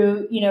get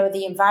through,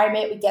 the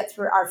environment, we get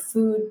through our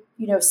food.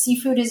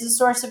 Seafood is a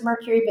source of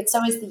mercury, but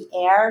so is the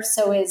air.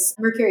 So is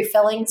mercury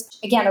fillings,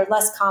 again, are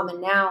less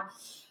common now.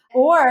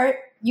 Or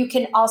you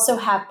can also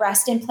have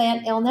breast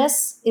implant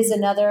illness is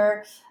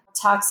another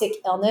toxic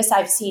illness.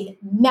 I've seen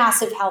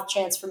massive health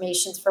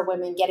transformations for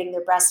women getting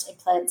their breast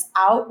implants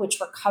out, which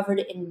were covered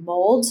in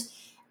mold,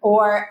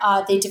 or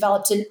they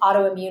developed an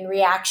autoimmune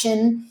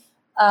reaction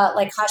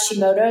like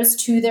Hashimoto's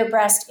to their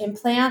breast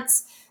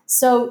implants.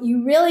 So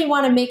you really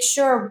want to make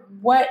sure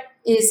what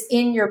is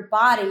in your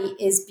body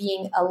is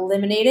being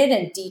eliminated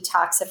and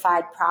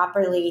detoxified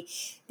properly,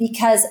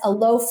 because a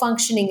low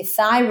functioning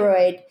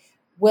thyroid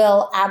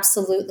will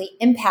absolutely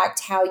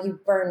impact how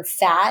you burn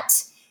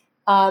fat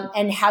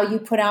and how you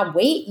put on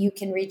weight. You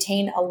can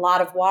retain a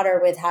lot of water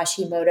with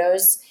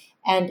Hashimoto's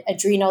and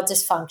adrenal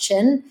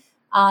dysfunction,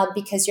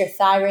 because your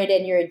thyroid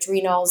and your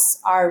adrenals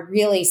are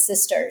really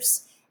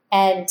sisters.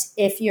 And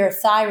if your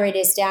thyroid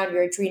is down,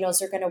 your adrenals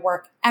are going to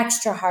work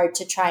extra hard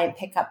to try and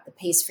pick up the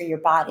pace for your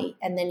body.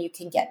 And then you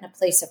can get in a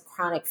place of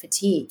chronic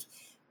fatigue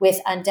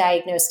with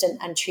undiagnosed and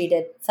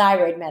untreated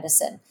thyroid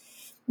medicine.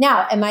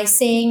 Now, am I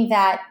saying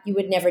that you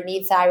would never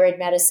need thyroid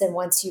medicine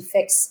once you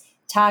fix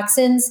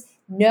toxins?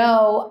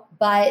 No,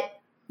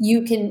 but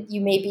you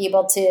may be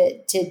able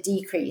to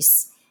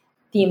decrease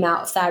the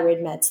amount of thyroid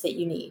meds that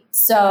you need.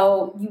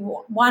 So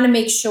you want to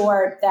make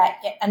sure that,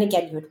 and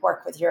again, you would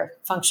work with your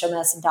functional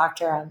medicine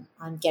doctor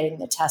on getting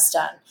the test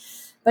done.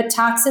 But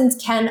toxins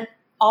can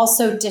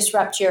also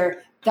disrupt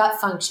your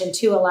gut function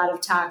too. A lot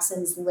of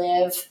toxins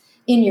live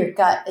in your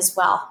gut as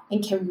well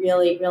and can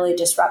really, really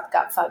disrupt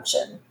gut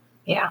function.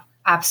 Yeah.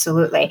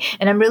 Absolutely.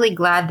 And I'm really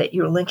glad that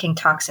you're linking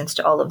toxins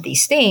to all of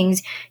these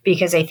things,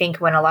 because I think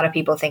when a lot of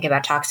people think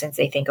about toxins,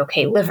 they think,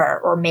 okay, liver,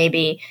 or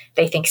maybe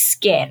they think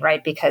skin,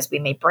 right? Because we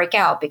may break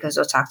out because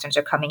those toxins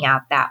are coming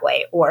out that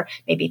way, or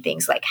maybe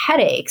things like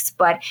headaches.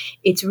 But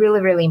it's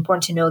really, really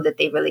important to know that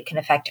they really can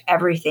affect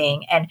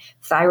everything, and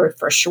thyroid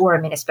for sure.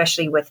 I mean,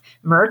 especially with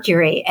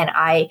mercury. And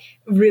I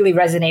really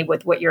resonate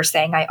with what you're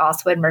saying. I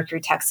also had mercury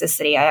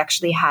toxicity. I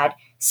actually had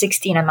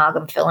 16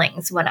 amalgam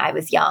fillings when I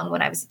was young,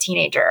 when I was a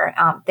teenager.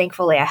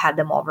 Thankfully, I had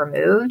them all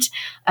removed.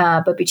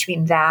 But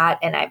between that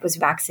and I was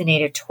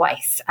vaccinated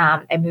twice.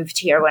 I moved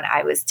here when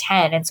I was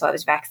 10. And so I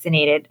was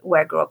vaccinated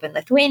where I grew up in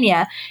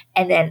Lithuania.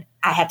 And then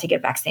I had to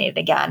get vaccinated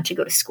again to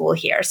go to school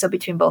here. So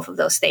between both of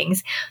those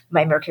things,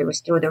 my mercury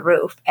was through the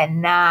roof.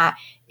 And that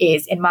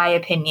is, in my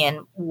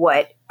opinion,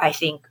 what I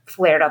think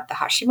flared up the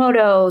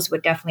Hashimoto's,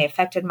 what definitely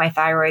affected my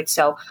thyroid.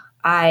 So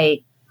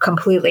I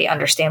completely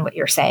understand what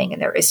you're saying.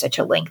 And there is such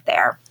a link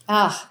there.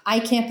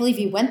 I can't believe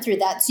you went through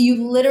that. So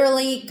you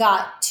literally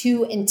got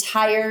 2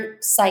 entire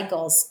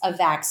cycles of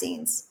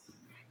vaccines.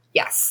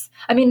 Yes.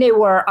 I mean, they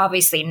were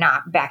obviously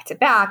not back to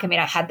back. I mean,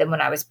 I had them when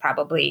I was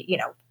probably,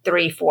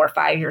 3, 4,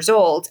 5 years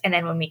old. And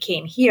then when we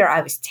came here, I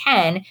was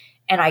 10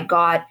 and I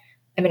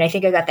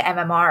think I got the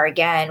MMR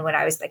again when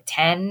I was like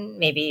 10,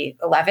 maybe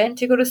 11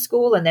 to go to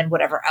school, and then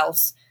whatever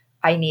else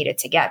I needed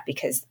to get,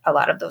 because a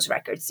lot of those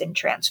records didn't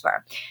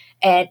transfer.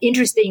 And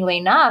interestingly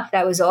enough,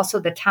 that was also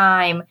the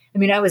time,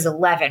 I was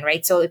 11,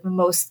 right? So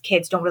most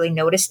kids don't really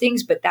notice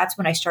things, but that's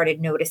when I started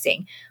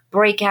noticing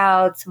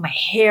breakouts. My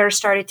hair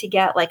started to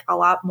get like a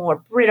lot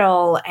more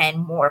brittle and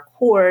more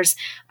coarse.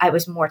 I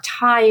was more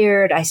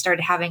tired. I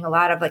started having a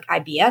lot of like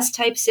IBS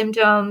type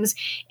symptoms.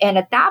 And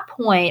at that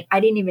point,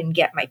 I didn't even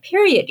get my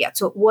period yet.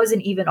 So it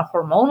wasn't even a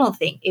hormonal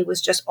thing. It was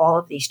just all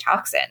of these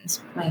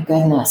toxins. My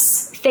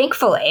goodness.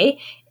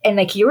 Thankfully, and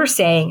like you were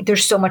saying,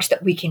 there's so much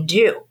that we can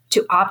do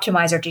to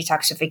optimize our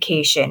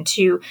detoxification,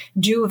 to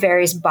do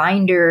various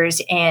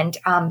binders and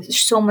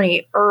so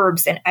many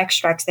herbs and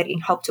extracts that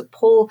can help to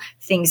pull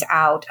things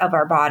out of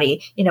our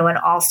body, and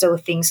also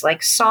things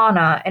like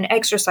sauna and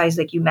exercise,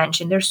 like you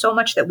mentioned. There's so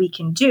much that we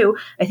can do.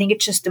 I think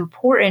it's just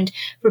important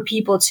for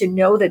people to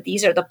know that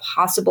these are the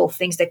possible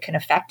things that can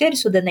affect it,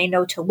 so then they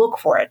know to look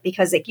for it.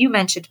 Because like you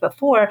mentioned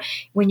before,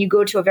 when you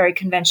go to a very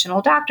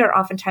conventional doctor,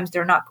 oftentimes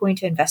they're not going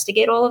to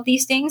investigate all of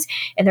these things,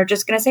 and they're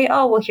just going to say,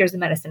 oh, well, here's the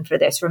medicine for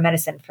this or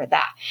medicine for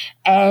that.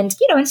 And,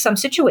 in some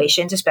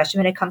situations, especially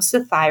when it comes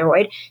to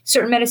thyroid,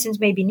 certain medicines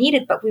may be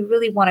needed, but we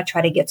really want to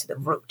try to get to the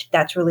root.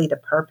 That's really the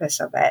purpose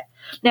of it.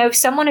 Now, if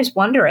someone is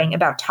wondering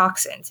about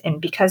toxins,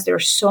 and because there are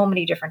so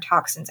many different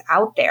toxins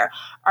out there,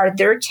 are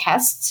there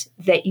tests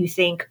that you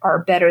think are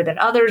better than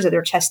others? Are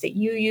there tests that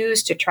you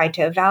use to try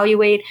to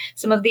evaluate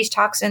some of these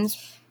toxins?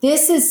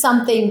 This is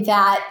something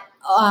that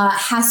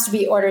has to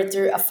be ordered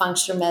through a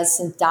functional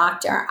medicine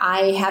doctor.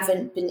 I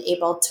haven't been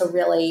able to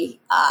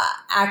really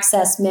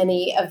access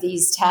many of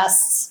these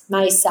tests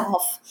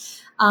myself,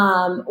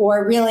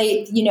 or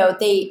really,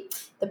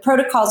 the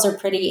protocols are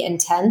pretty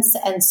intense.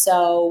 And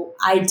so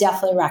I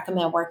definitely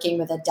recommend working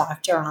with a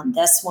doctor on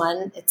this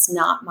one. It's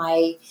not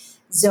my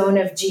zone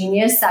of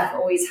genius. I've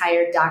always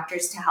hired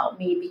doctors to help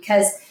me,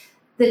 because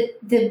the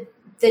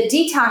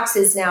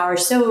detoxes now are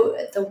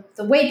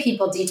the way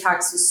people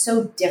detox is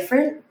so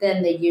different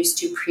than they used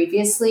to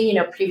previously.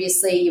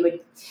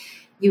 Previously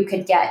you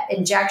could get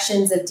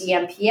injections of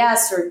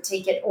DMPS or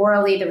take it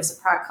orally. There was a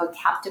product called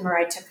Captimer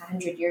I took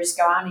 100 years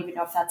ago. I don't even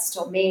know if that's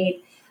still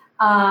made.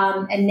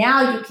 And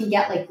now you can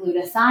get like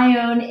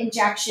glutathione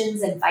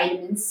injections and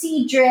vitamin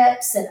C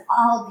drips and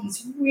all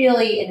these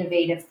really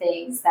innovative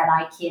things that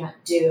I can't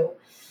do.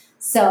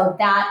 So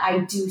that I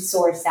do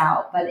source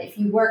out. But if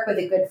you work with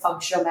a good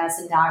functional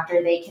medicine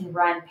doctor, they can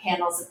run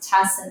panels of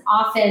tests. And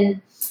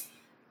often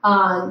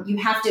you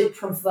have to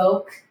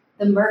provoke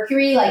the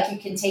mercury. Like you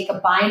can take a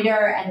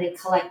binder and then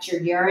collect your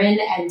urine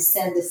and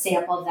send a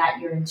sample of that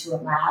urine to a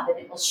lab, and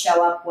it will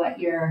show up what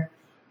your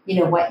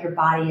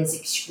body is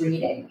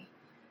excreting.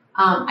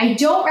 I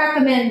don't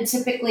recommend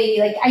typically,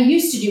 like I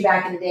used to do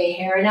back in the day,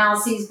 hair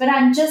analyses, but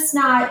I'm just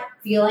not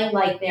feeling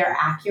like they're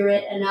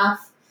accurate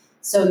enough.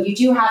 So you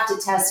do have to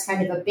test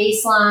kind of a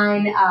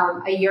baseline.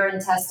 A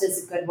urine test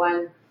is a good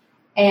one.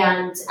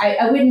 And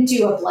I wouldn't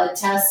do a blood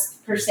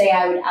test per se.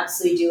 I would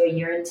absolutely do a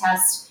urine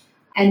test.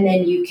 And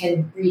then you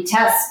can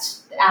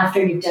retest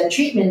after you've done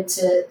treatment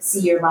to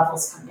see your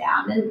levels come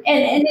down. And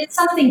it's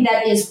something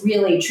that is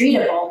really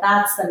treatable.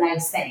 That's the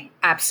nice thing.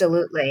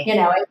 Absolutely. You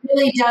know, it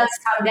really does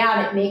come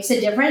down. It makes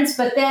a difference.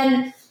 But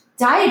then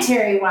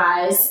dietary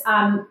wise,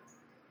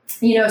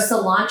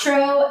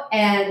 cilantro,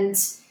 and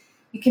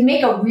you can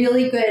make a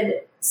really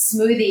good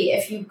smoothie.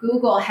 If you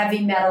Google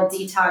heavy metal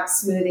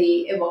detox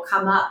smoothie, it will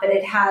come up. But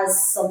it has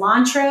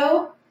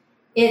cilantro,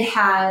 it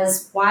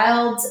has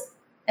wild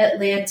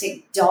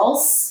Atlantic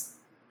dulse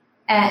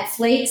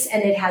flakes,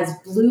 and it has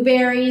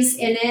blueberries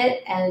in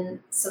it and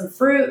some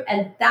fruit.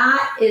 And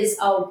that is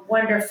a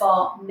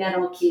wonderful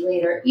metal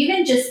chelator.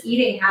 Even just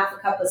eating half a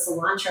cup of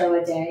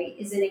cilantro a day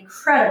is an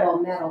incredible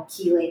metal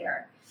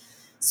chelator.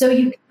 So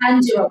you can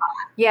do a lot.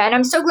 Yeah, and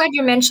I'm so glad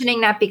you're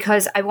mentioning that,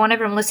 because I want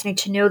everyone listening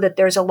to know that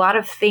there's a lot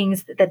of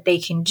things that they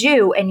can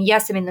do. And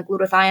yes, I mean, the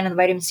glutathione and the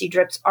vitamin C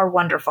drips are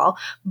wonderful,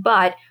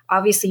 but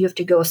obviously you have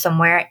to go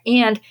somewhere,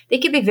 and they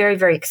can be very,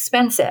 very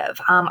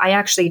expensive. I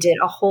actually did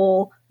a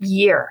whole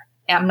year.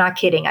 I'm not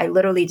kidding. I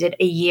literally did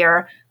a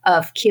year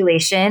of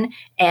chelation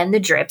and the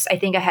drips. I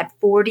think I had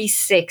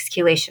 46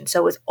 chelations. So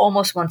it was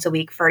almost once a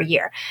week for a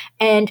year.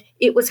 And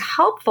it was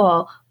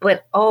helpful,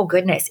 but oh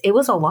goodness, it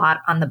was a lot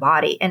on the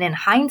body. And in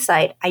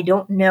hindsight, I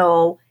don't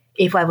know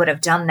if I would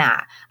have done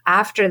that.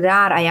 After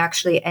that, I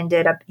actually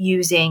ended up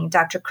using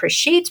Dr. Chris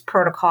Shade's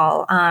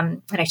protocol.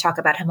 And I talk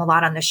about him a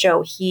lot on the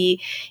show.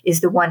 He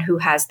is the one who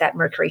has that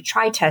mercury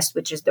tri-test,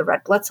 which is the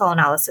red blood cell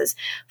analysis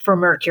for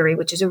mercury,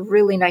 which is a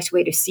really nice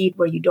way to see it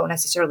where you don't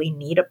necessarily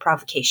need a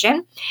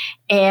provocation.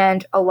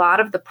 And a lot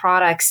of the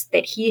products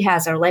that he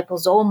has are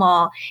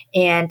liposomal.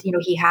 And,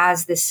 he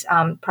has this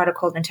product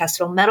called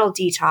intestinal metal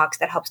detox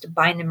that helps to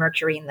bind the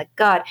mercury in the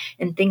gut,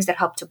 and things that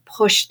help to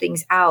push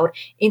things out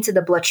into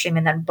the bloodstream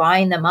and then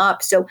bind them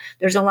up. So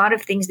there's a lot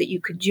of things that you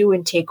could do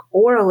and take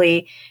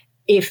orally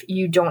if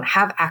you don't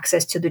have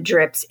access to the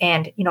drips.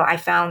 And, I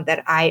found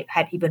that I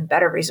had even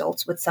better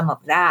results with some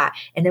of that.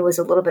 And there was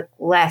a little bit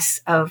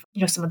less of,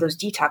 some of those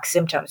detox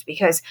symptoms,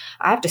 because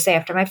I have to say,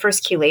 after my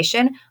first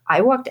chelation,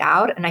 I walked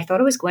out and I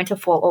thought I was going to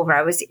fall over.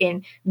 I was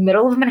in the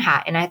middle of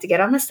Manhattan. I had to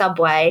get on the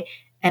subway.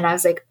 And I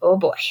was like, oh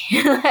boy,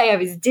 I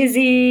was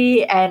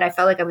dizzy, and I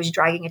felt like I was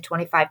dragging a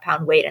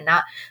 25-pound weight, and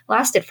that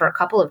lasted for a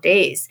couple of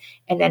days.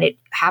 And then it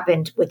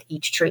happened with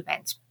each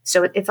treatment.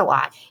 So it's a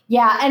lot.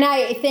 Yeah. And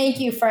I thank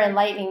you for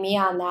enlightening me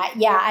on that.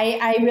 Yeah.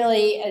 I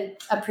really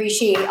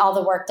appreciate all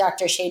the work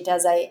Dr. Shade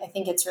does. I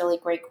think it's really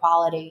great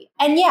quality.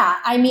 And yeah,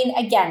 I mean,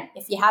 again,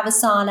 if you have a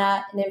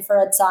sauna, an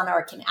infrared sauna,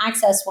 or can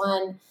access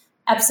one,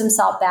 Epsom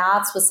salt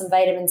baths with some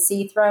vitamin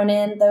C thrown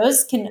in,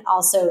 those can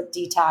also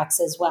detox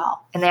as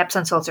well. And the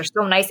Epsom salts are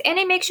so nice, and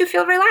it makes you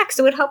feel relaxed.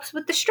 So it helps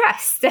with the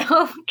stress. So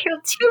kill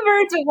two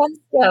birds with one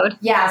stone.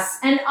 Yes.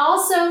 And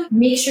also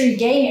make sure you're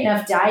getting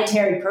enough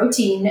dietary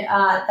protein.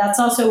 That's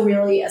also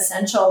really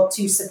essential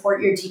to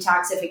support your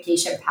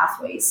detoxification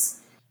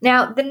pathways.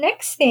 Now, the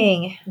next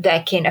thing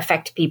that can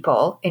affect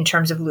people in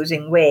terms of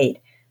losing weight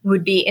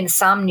would be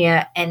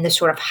insomnia and the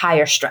sort of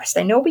higher stress.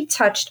 I know we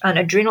touched on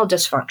adrenal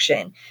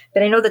dysfunction,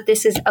 but I know that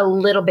this is a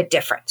little bit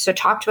different. So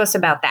talk to us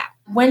about that.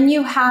 When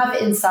you have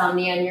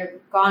insomnia and you're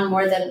gone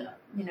more than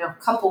a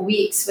couple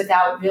weeks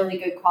without really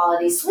good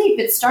quality sleep,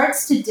 it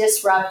starts to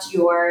disrupt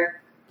your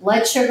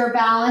blood sugar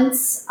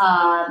balance.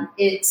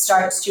 It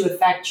starts to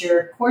affect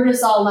your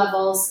cortisol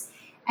levels,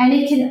 and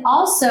it can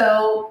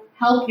also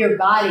help your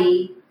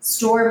body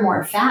store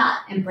more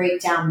fat and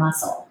break down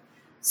muscle.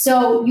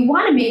 So you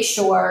want to make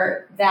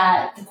sure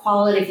that the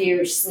quality of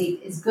your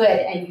sleep is good,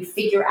 and you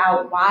figure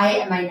out, why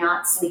am I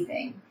not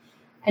sleeping?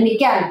 And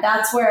again,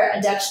 that's where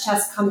a Dutch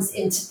test comes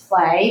into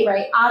play,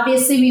 right?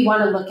 Obviously, we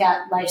want to look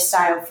at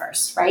lifestyle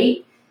first,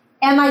 right?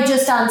 Am I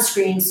just on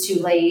screens too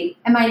late?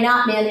 Am I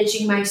not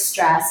managing my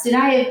stress? Am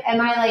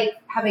I like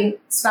having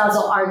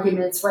spousal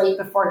arguments right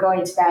before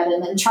going to bed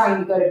and then trying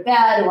to go to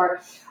bed? Or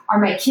are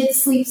my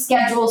kids' sleep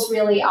schedules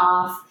really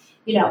off?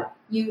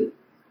 You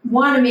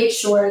want to make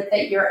sure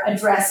that you're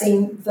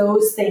addressing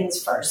those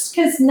things first,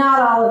 because not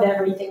all of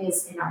everything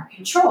is in our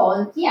control.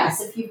 And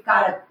yes, if you've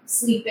got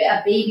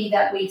a baby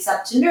that wakes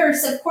up to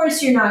nurse, of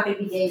course you're not going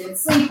to be getting good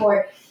sleep,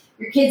 or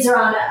your kids are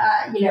on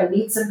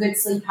need some good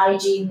sleep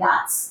hygiene.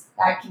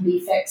 That can be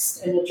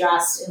fixed and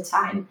addressed in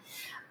time.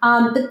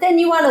 But then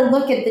you want to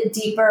look at the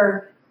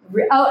deeper.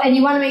 And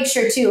you want to make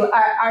sure too,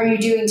 are you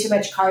doing too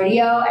much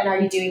cardio, and are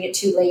you doing it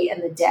too late in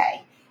the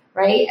day,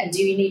 right? And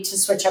do you need to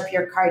switch up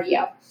your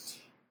cardio?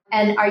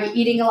 And are you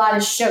eating a lot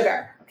of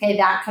sugar? Okay,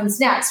 that comes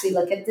next. We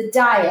look at the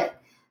diet.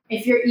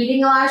 If you're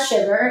eating a lot of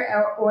sugar,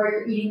 or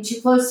you're eating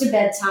too close to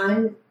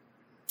bedtime,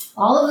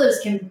 all of those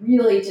can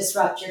really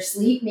disrupt your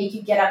sleep, make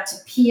you get up to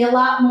pee a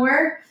lot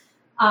more.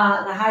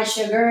 The high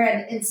sugar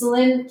and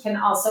insulin can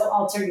also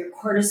alter your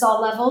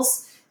cortisol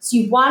levels. So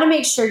you want to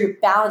make sure you're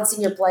balancing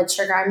your blood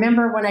sugar. I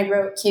remember when I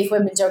wrote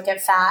Cavewomen Don't Get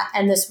Fat,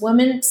 and this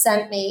woman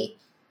sent me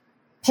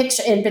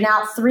picture. It had been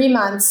out 3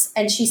 months,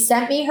 and she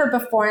sent me her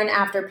before and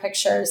after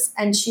pictures,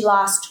 and she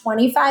lost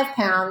 25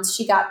 pounds.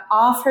 She got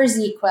off her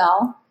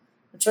ZQuil,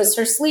 which was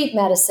her sleep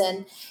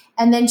medicine.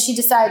 And then she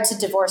decided to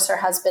divorce her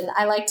husband.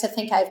 I like to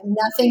think I have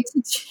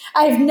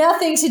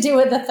nothing to do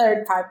with the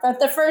third part, but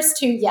the first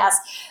two, yes.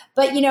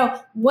 But,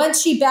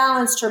 once she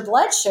balanced her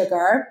blood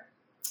sugar,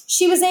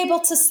 she was able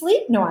to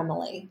sleep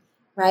normally,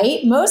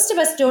 right? Most of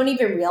us don't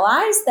even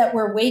realize that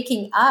we're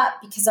waking up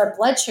because our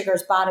blood sugar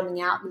is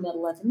bottoming out in the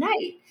middle of the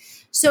night.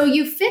 So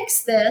you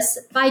fix this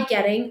by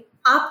getting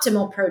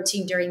optimal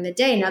protein during the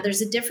day. Now,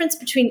 there's a difference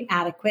between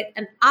adequate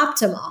and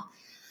optimal.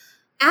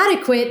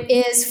 Adequate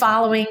is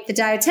following the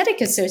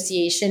Dietetic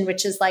Association,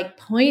 which is like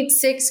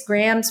 0.6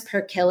 grams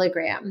per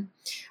kilogram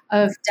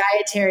of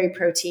dietary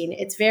protein.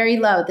 It's very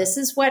low. This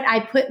is what I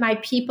put my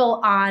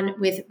people on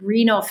with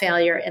renal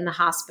failure in the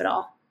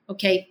hospital.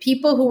 Okay.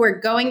 People who were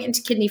going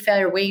into kidney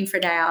failure waiting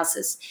for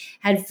dialysis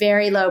had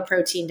very low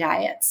protein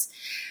diets.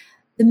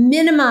 The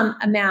minimum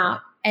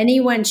amount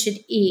anyone should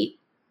eat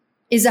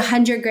is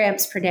 100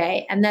 grams per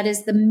day. And that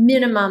is the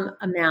minimum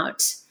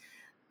amount.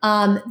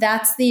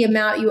 That's the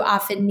amount you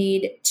often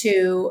need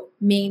to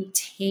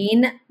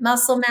maintain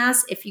muscle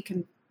mass if you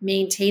can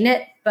maintain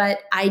it. But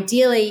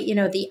ideally,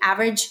 the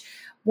average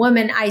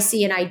woman I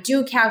see, and I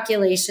do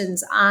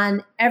calculations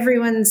on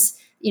everyone's,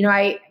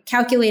 I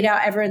calculate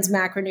out everyone's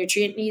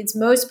macronutrient needs.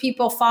 Most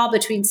people fall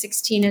between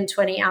 16 and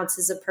 20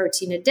 ounces of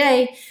protein a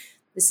day.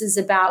 This is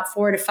about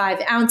 4 to 5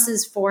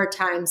 ounces 4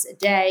 times a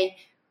day.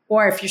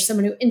 Or if you're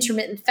someone who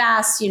intermittent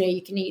fasts,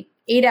 you can eat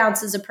 8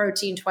 ounces of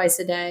protein twice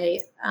a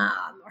day,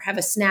 or have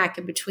a snack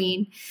in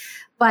between.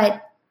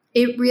 But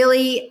it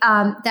really,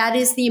 that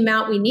is the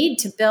amount we need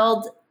to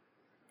build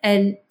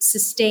and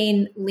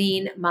sustain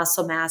lean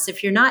muscle mass.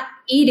 If you're not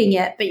eating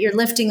it, but you're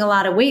lifting a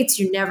lot of weights,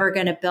 you're never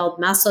going to build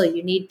muscle.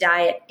 You need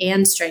diet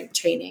and strength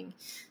training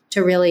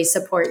to really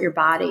support your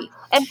body.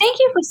 And thank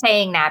you for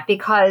saying that,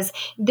 because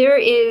there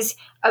is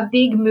a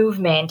big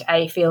movement,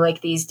 I feel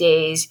like these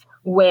days,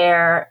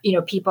 where,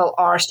 people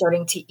are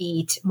starting to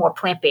eat more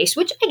plant-based,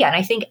 which again,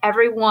 I think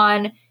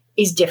everyone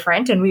is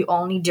different and we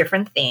all need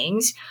different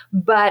things.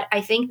 But I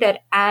think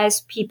that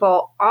as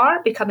people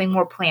are becoming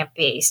more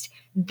plant-based,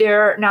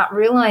 they're not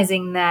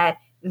realizing that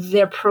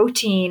their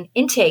protein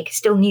intake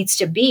still needs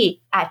to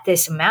be at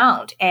this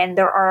amount. And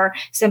there are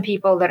some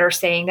people that are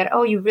saying that,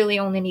 you really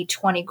only need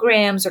 20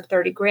 grams or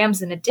 30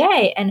 grams in a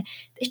day. And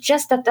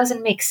that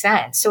doesn't make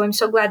sense. So I'm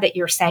so glad that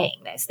you're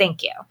saying this.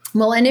 Thank you.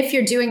 Well, and if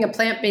you're doing a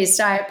plant-based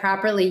diet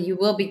properly, you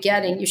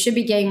should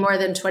be getting more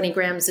than 20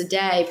 grams a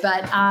day.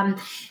 But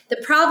the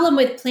problem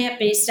with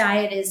plant-based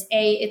diet is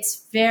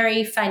it's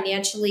very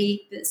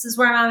financially, this is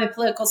where I'm on my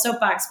political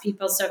soapbox,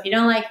 people. So if you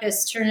don't like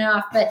this, turn it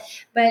off.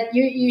 But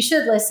you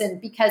should listen,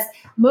 because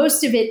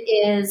most of it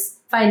is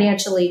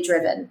financially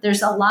driven.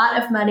 There's a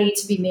lot of money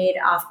to be made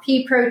off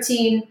pea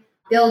protein.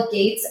 Bill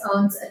Gates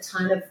owns a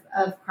ton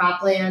of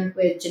cropland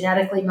with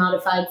genetically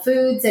modified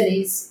foods, and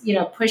he's,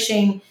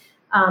 pushing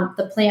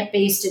the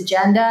plant-based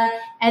agenda.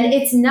 And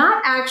it's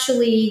not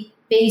actually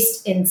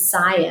based in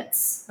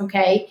science,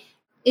 okay?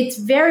 It's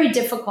very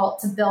difficult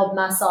to build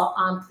muscle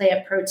on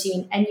plant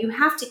protein, and you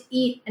have to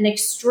eat an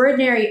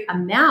extraordinary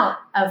amount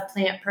of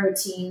plant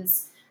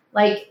proteins.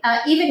 Like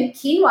even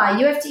quinoa,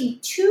 you have to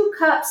eat 2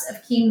 cups of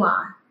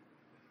quinoa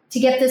to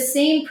get the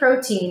same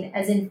protein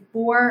as in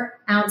 4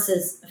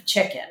 ounces of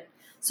chicken.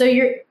 So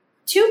your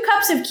 2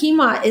 cups of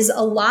quinoa is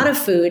a lot of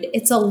food.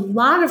 It's a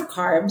lot of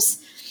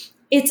carbs.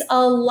 It's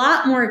a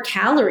lot more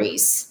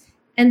calories.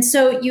 And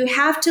so you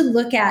have to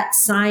look at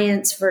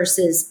science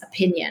versus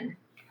opinion.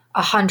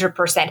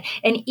 100%.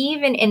 And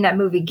even in that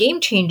movie Game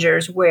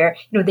Changers, where,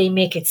 they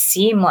make it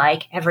seem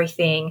like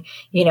everything,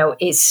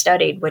 is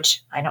studied,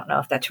 which I don't know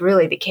if that's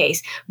really the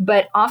case.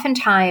 But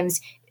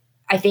oftentimes,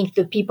 I think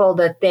the people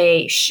that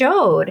they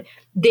showed,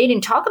 they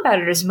didn't talk about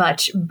it as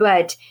much,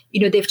 but,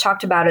 they've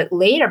talked about it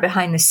later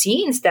behind the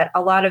scenes that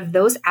a lot of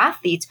those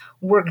athletes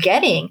were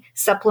getting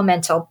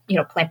supplemental,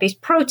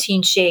 plant-based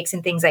protein shakes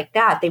and things like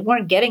that. They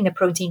weren't getting the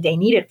protein they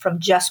needed from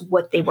just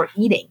what they were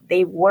eating.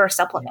 They were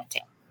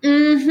supplementing.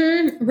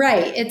 Mm-hmm.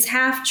 Right. It's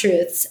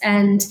half-truths,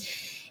 and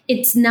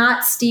it's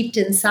not steeped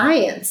in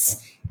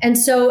science. And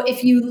so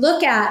if you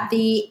look at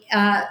the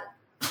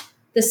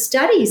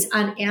studies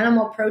on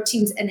animal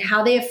proteins and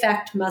how they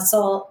affect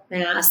muscle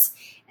mass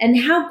and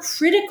how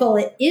critical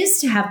it is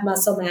to have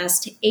muscle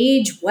mass to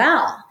age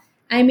well.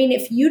 I mean,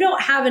 if you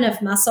don't have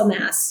enough muscle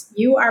mass,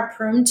 you are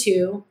prone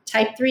to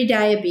type 3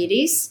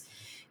 diabetes.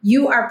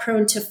 You are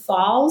prone to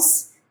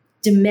falls,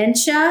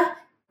 dementia,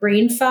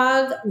 brain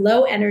fog,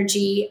 low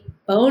energy,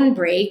 bone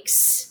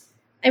breaks.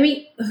 I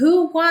mean,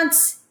 who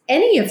wants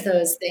any of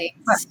those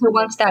things? Who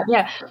wants that?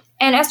 Yeah.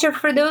 And Esther,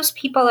 for those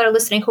people that are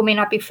listening who may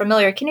not be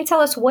familiar, can you tell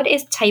us what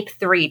is type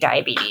 3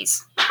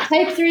 diabetes?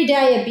 Type 3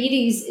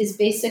 diabetes is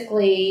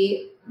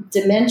basically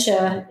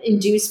dementia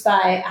induced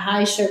by a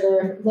high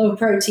sugar, low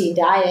protein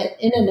diet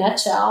in a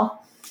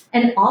nutshell.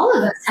 And all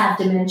of us have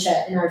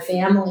dementia in our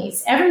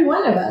families. Every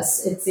one of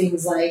us, it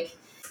seems like.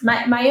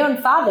 My own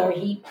father,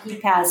 he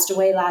passed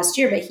away last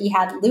year, but he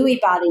had Lewy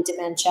body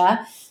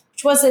dementia,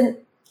 which wasn't,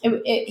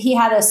 he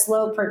had a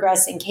slow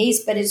progressing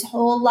case, but his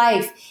whole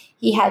life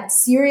he had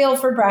cereal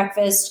for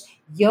breakfast,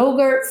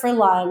 yogurt for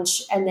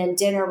lunch, and then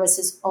dinner was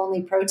his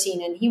only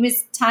protein. And he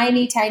was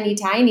tiny, tiny,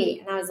 tiny.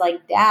 And I was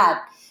like, Dad,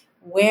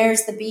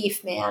 where's the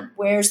beef, man?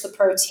 Where's the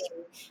protein?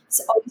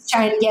 So always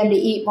trying to get him to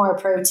eat more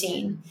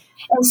protein.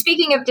 And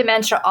speaking of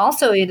dementia,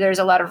 also, there's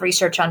a lot of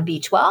research on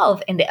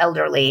B12 in the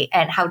elderly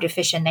and how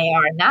deficient they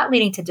are, and that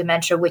leading to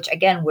dementia, which,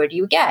 again, where do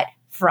you get?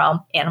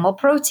 From animal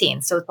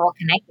protein. So it's all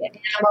connected.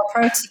 Animal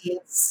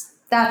proteins.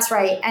 That's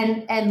right.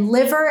 And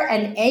liver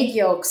and egg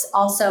yolks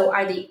also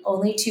are the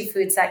only two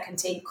foods that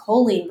contain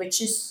choline,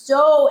 which is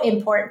so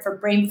important for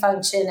brain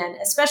function and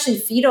especially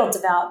fetal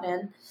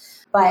development,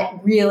 but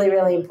really,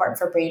 really important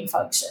for brain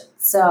function.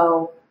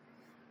 So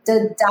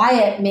the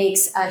diet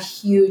makes a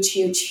huge,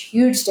 huge,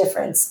 huge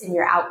difference in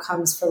your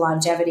outcomes for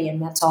longevity and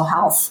mental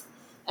health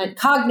and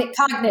cognitive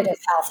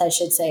health, I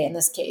should say, in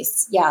this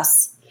case.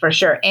 Yes. For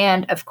sure.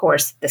 And of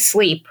course, the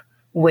sleep,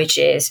 which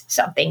is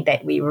something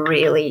that we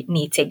really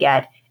need to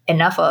get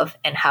enough of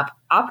and have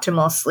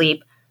optimal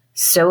sleep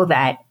so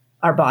that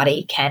our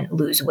body can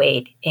lose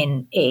weight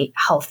in a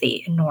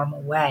healthy and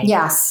normal way.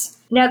 Yes.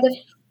 Now, the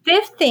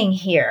fifth thing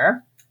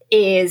here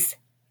is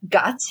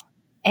gut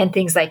and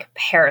things like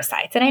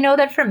parasites. And I know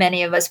that for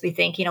many of us, we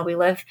think, we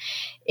live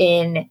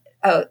in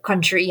a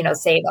country,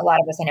 say a lot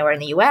of us anywhere in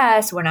the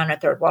US, we're not in a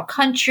third world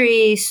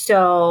country.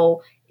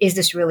 So is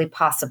this really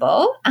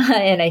possible?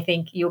 And I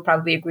think you'll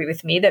probably agree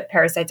with me that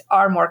parasites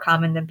are more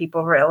common than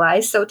people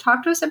realize. So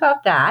talk to us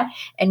about that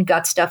and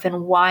gut stuff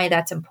and why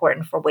that's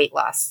important for weight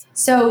loss.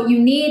 So you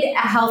need a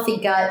healthy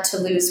gut to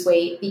lose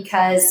weight,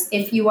 because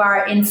if you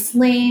are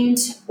inflamed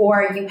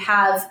or you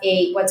have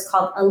what's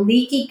called a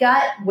leaky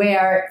gut,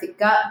 where the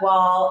gut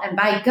wall, and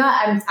by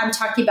gut, I'm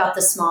talking about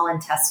the small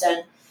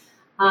intestine,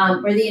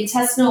 where the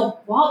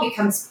intestinal wall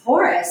becomes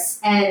porous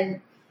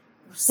and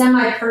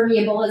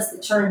semi-permeable is the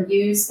term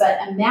used, but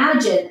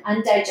imagine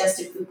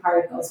undigested food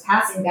particles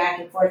passing back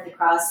and forth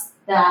across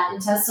that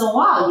intestinal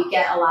wall. You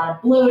get a lot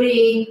of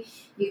bloating,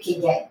 you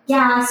can get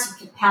gas,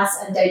 you can pass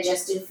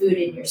undigested food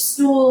in your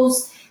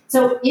stools.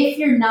 So if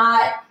you're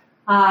not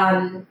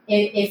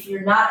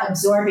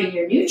absorbing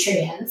your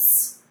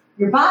nutrients,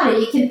 your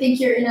body can think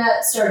you're in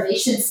a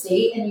starvation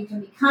state, and you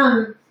can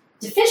become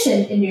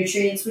deficient in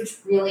nutrients, which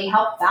really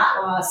help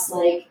fat loss,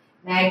 like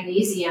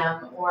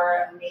magnesium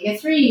or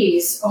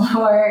omega-3s,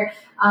 or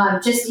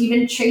just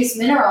even trace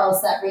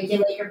minerals that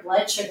regulate your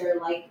blood sugar,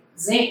 like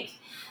zinc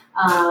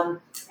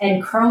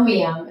and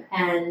chromium,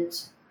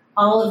 and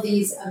all of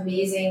these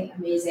amazing,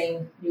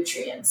 amazing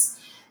nutrients.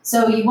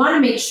 So you want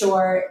to make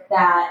sure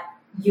that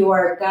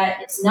your gut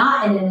is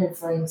not in an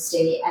inflamed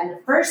state. And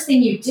the first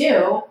thing you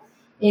do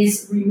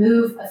is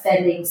remove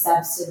offending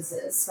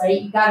substances,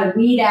 right? You got to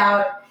weed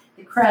out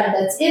the crud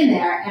that's in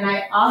there. And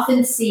I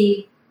often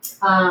see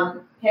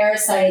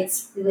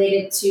parasites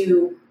related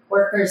to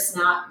workers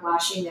not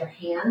washing their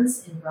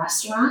hands in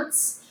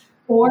restaurants,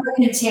 or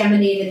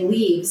contaminated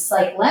leaves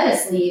like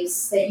lettuce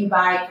leaves that you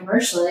buy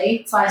commercially.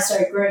 That's why I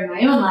started growing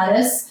my own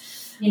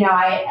lettuce.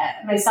 I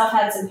myself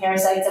had some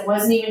parasites and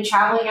wasn't even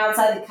traveling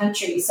outside the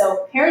country.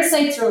 So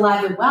parasites are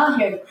alive and well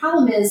here. The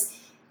problem is,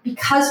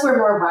 because we're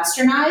more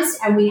westernized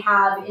and we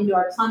have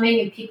indoor plumbing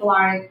and people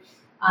aren't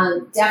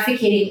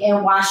defecating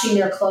and washing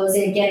their clothes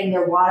and getting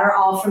their water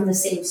all from the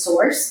same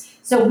source.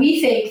 So we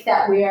think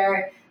that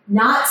we're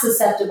not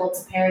susceptible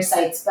to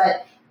parasites,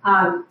 but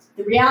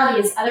the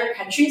reality is other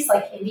countries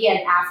like India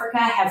and Africa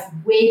have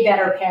way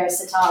better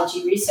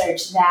parasitology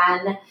research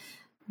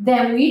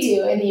than we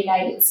do in the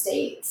United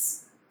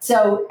States.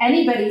 So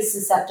anybody's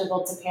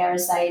susceptible to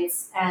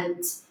parasites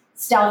and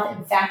stealth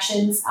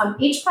infections.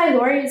 H.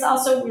 pylori is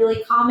also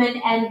really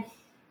common, and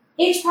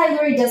H.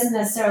 pylori doesn't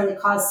necessarily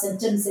cause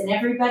symptoms in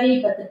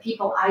everybody, but the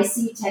people I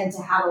see tend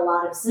to have a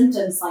lot of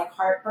symptoms like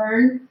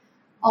heartburn,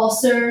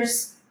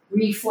 ulcers,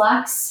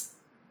 reflux,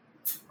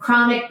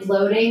 chronic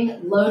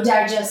bloating, low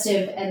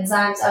digestive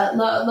enzymes,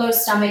 low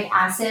stomach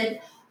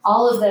acid.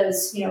 All of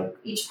those,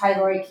 H.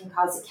 pylori can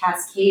cause a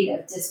cascade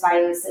of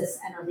dysbiosis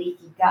and a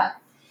leaky gut.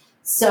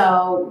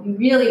 So you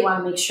really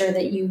want to make sure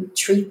that you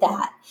treat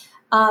that.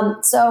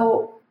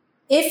 So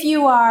if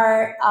you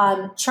are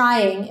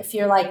if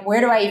you're like,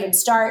 where do I even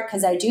start?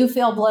 Because I do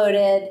feel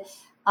bloated.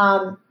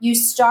 You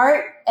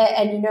start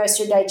and you notice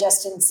your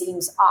digestion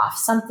seems off.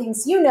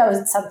 Something's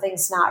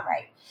not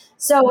right.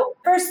 So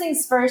first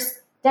things first,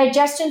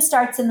 digestion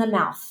starts in the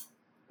mouth.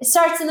 It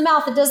starts in the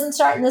mouth. It doesn't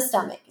start in the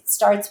stomach. It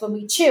starts when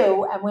we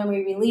chew and when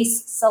we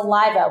release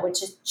saliva,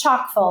 which is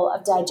chock full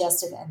of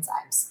digestive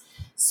enzymes.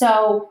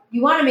 So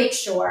you want to make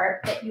sure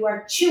that you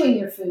are chewing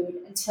your food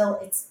until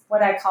it's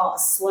what I call a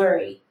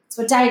slurry. It's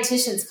what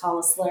dietitians call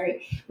a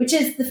slurry, which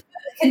is the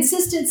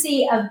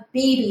consistency of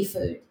baby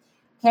food.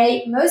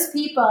 Okay, most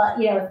people,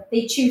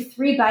 they chew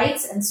 3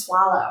 bites and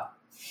swallow.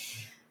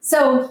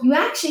 So you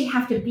actually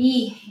have to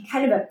be in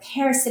kind of a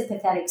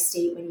parasympathetic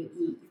state when you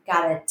eat. You've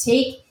got to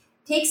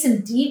take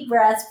some deep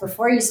breaths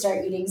before you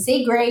start eating.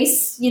 Say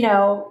grace,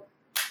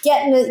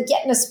 get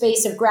in a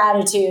space of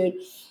gratitude.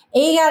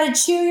 And you got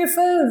to chew your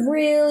food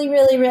really,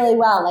 really, really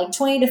well, like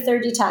 20 to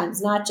 30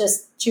 times, not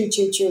just chew,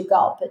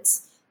 gulp.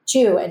 It's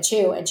chew and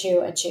chew and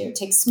chew and chew.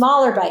 Take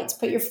smaller bites.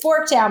 Put your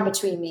fork down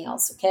between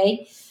meals,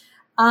 okay?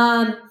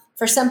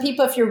 For some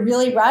people, if you're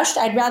really rushed,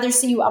 I'd rather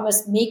see you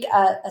almost make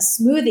a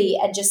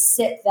smoothie and just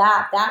sip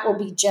that. That will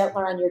be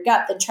gentler on your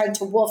gut than trying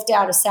to wolf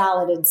down a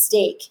salad and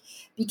steak,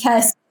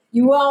 because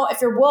you won't, if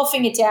you're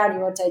wolfing it down, you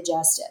won't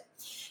digest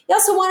it. You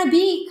also want to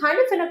be kind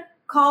of in a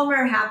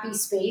calmer, happy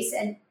space.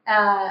 And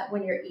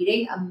when you're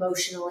eating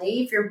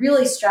emotionally, if you're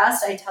really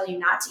stressed, I tell you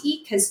not to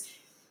eat, because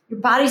your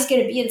body's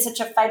going to be in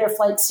such a fight or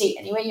flight state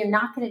anyway. You're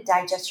not going to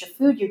digest your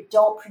food. You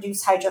don't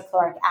produce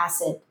hydrochloric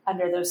acid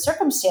under those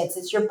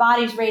circumstances. Your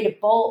body's ready to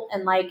bolt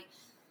and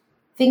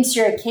thinks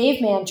you're a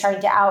caveman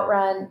trying to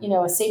outrun,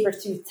 a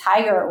saber-toothed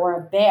tiger or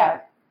a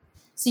bear.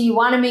 So you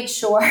want to make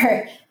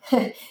sure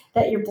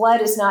that your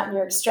blood is not in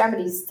your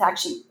extremities. It's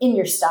actually in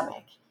your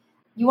stomach.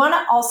 You want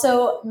to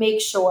also make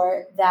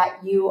sure that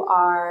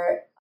you're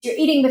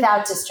eating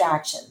without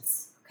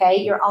distractions.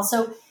 Okay. You're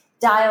also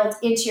dialed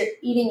into your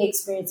eating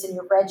experience, and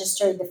you're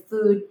registering the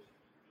food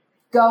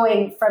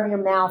going from your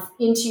mouth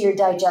into your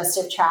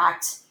digestive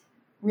tract,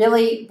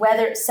 really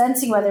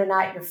sensing whether or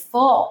not you're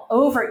full.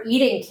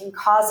 Overeating can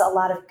cause a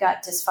lot of gut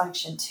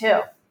dysfunction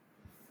too.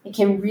 It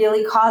can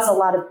really cause a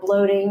lot of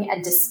bloating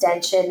and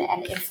distension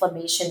and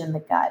inflammation in the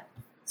gut.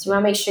 So you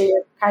want to make sure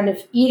you're kind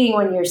of eating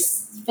when you're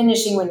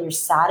finishing when you're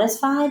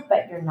satisfied,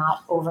 but you're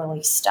not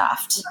overly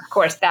stuffed. Of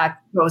course,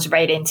 that goes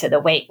right into the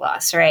weight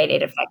loss, right?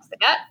 It affects the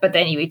gut, but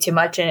then you eat too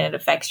much and it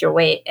affects your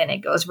weight, and it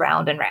goes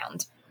round and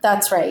round.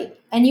 That's right.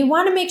 And you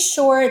want to make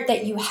sure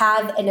that you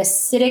have an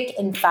acidic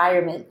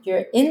environment.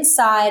 Your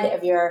inside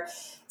of your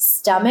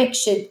stomach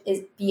should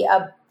be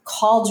a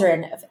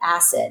cauldron of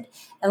acid.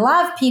 And a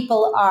lot of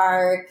people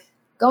are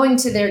going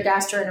to their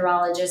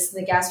gastroenterologist,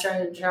 and the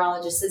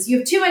gastroenterologist says, you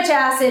have too much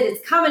acid,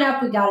 it's coming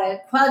up, we got to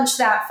quench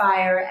that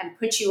fire and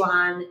put you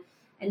on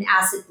an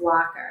acid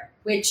blocker,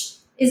 which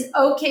is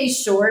okay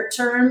short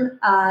term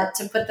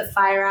to put the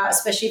fire out,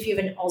 especially if you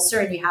have an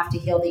ulcer and you have to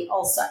heal the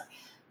ulcer.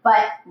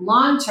 But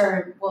long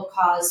term will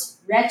cause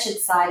wretched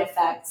side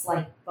effects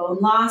like bone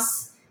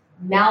loss,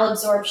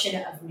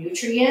 malabsorption of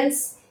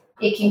nutrients.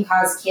 It can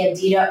cause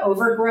candida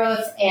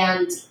overgrowth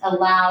and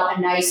allow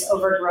a nice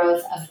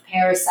overgrowth of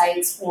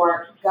parasites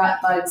or gut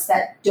bugs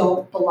that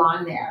don't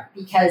belong there,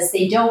 because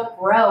they don't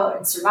grow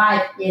and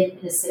survive in an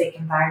acidic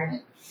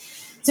environment.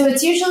 So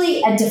it's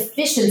usually a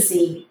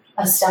deficiency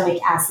of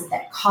stomach acid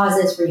that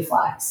causes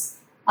reflux.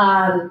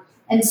 And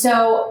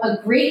so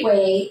a great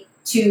way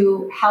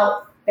to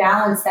help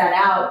balance that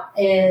out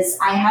is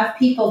I have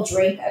people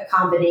drink a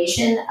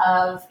combination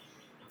of,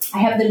 I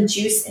have them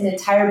juice an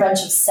entire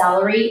bunch of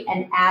celery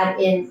and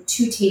add in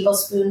 2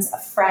 tablespoons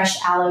of fresh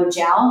aloe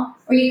gel,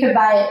 or you could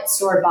buy it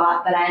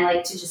store-bought, but I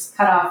like to just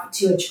cut off a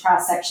 2-inch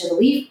cross-section of the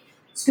leaf,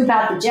 scoop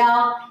out the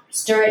gel,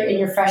 stir it in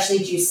your freshly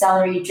juiced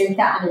celery. You drink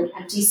that on an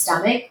empty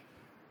stomach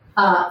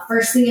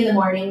first thing in the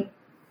morning,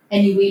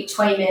 and you wait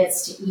 20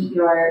 minutes to eat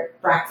your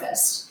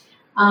breakfast.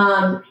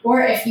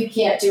 Or if you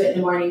can't do it in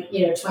the morning,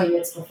 20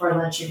 minutes before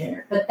lunch or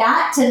dinner. But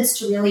that tends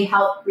to really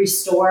help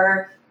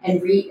restore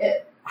and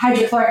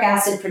hydrochloric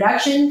acid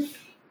production.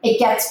 It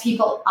gets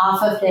people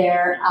off of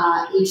their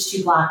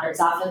H2 blockers,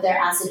 off of their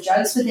acid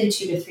drugs within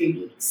 2 to 3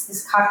 weeks.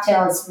 This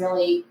cocktail is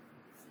really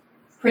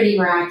pretty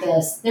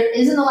miraculous. There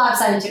isn't a lot of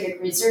scientific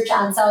research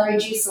on celery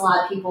juice. A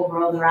lot of people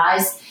roll their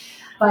eyes,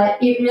 but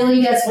it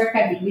really does work.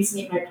 I've been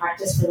using it in my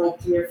practice for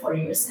 3 or 4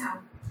 years now.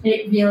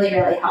 It really,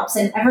 really helps,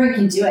 and everyone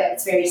can do it.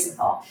 It's very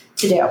simple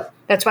to do.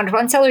 That's wonderful.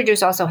 And celery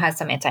juice also has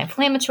some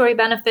anti-inflammatory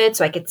benefits,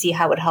 so I could see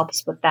how it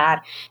helps with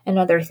that and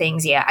other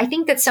things. Yeah, I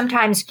think that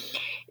sometimes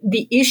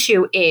the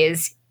issue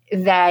is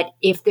that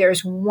if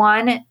there's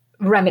one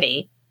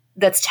remedy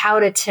that's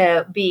touted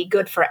to be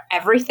good for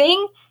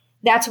everything,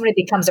 that's when it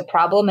becomes a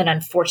problem. And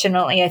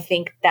unfortunately, I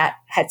think that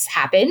has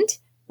happened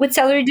with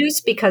celery juice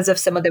because of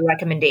some of the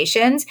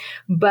recommendations.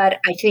 But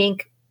I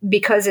think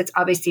because it's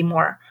obviously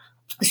more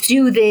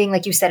soothing,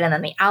 like you said, and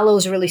then the aloe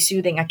is really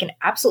soothing, I can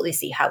absolutely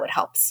see how it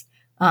helps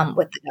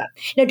with the gut.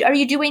 Now, are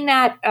you doing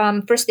that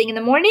first thing in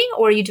the morning,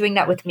 or are you doing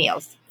that with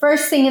meals?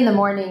 First thing in the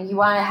morning, you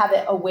want to have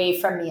it away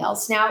from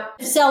meals. Now,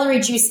 celery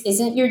juice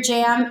isn't your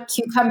jam.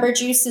 Cucumber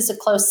juice is a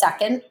close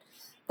second.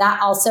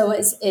 That also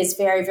is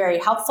very, very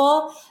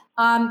helpful.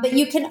 But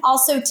you can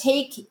also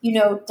take,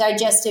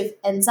 digestive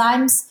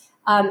enzymes.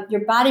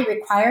 Your body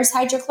requires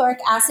hydrochloric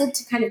acid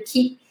to kind of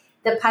keep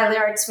the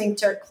pyloric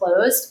sphincter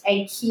closed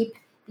and keep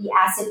the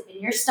acid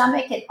in your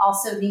stomach. It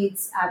also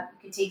needs, you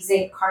can take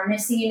zinc.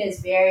 Carnosine is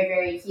very,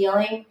 very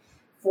healing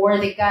for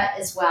the gut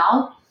as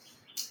well.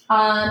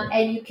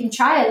 And you can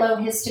try a low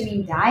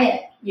histamine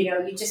diet.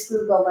 You just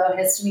Google low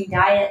histamine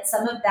diet.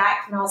 Some of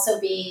that can also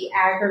be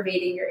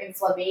aggravating your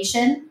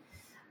inflammation.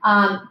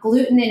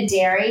 Gluten and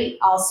dairy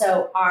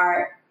also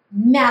are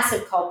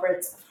massive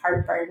culprits of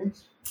heartburn.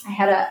 I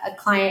had a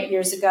client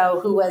years ago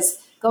who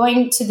was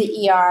going to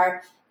the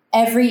ER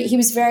he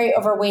was very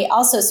overweight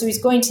also. So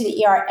he's going to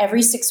the ER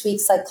every 6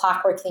 weeks, like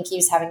clockwork, thinking he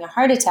was having a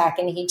heart attack.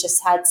 And he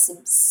just had some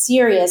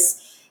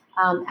serious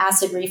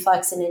acid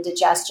reflux and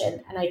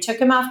indigestion. And I took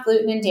him off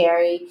gluten and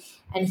dairy.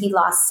 and he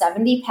lost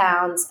 70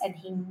 pounds and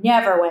he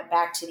never went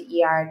back to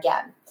the ER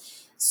again.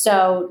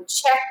 So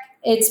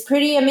it's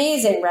pretty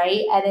amazing,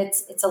 right? And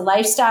it's a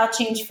lifestyle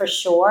change for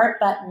sure,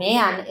 but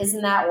man,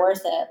 isn't that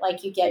worth it?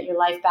 Like you get your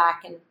life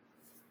back and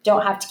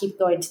don't have to keep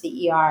going to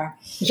the ER.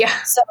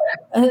 Yeah. So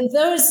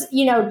those,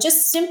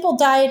 just simple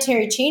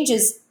dietary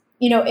changes,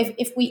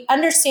 if we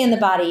understand the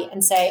body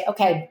and say,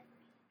 okay,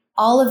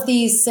 all of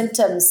these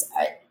symptoms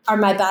are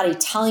my body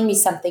telling me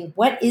something.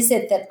 What is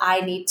it that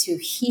I need to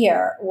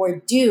hear or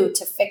do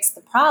to fix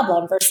the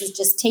problem versus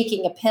just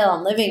taking a pill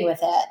and living with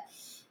it?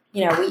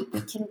 We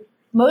can,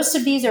 most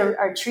of these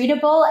are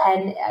treatable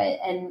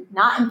and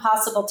not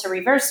impossible to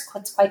reverse.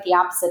 It's quite the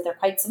opposite. They're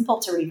quite simple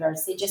to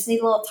reverse. They just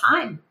need a little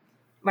time.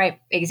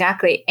 Right,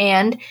 exactly.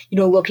 And,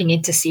 looking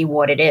in to see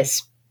what it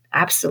is.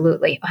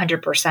 Absolutely,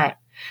 100%.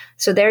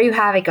 So there you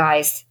have it,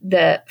 guys.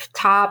 The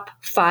top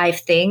 5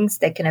 things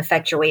that can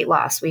affect your weight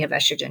loss. We have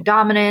estrogen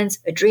dominance,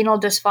 adrenal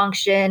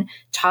dysfunction,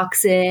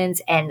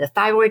 toxins, and the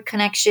thyroid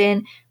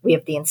connection. We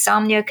have the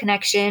insomnia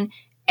connection,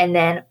 and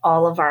then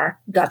all of our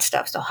gut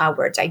stuff. So how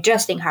we're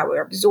digesting, how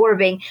we're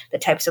absorbing, the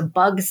types of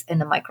bugs and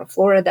the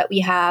microflora that we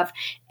have.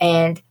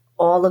 And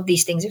all of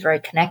these things are very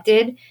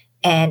connected,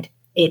 and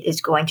it is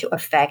going to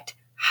affect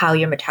how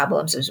your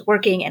metabolism is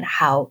working and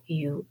how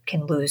you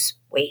can lose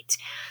weight.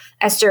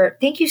 Esther,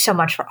 thank you so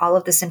much for all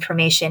of this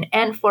information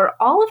and for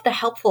all of the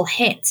helpful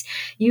hints.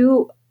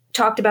 You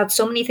talked about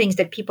so many things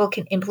that people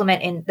can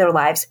implement in their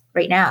lives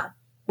right now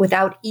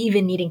without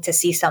even needing to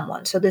see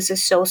someone. So this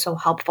is so, so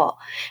helpful.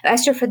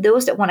 Esther, for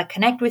those that want to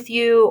connect with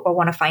you or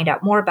want to find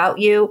out more about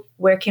you,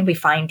 where can we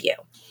find you?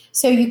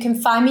 So you can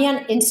find me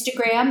on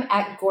Instagram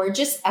at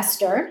Gorgeous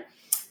Esther.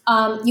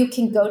 You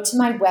can go to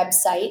my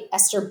website,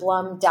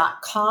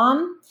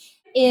 estherblum.com.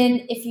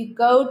 And if you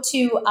go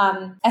to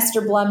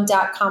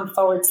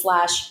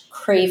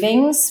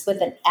estherblum.com/cravings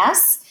with an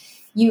S,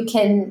 you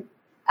can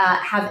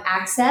have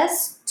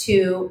access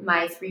to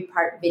my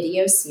 3-part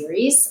video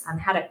series on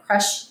how to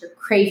crush your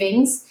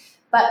cravings.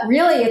 But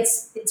really,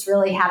 it's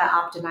really how to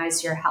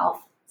optimize your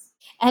health.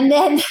 And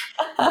then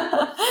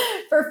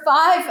for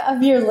 5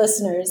 of your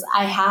listeners,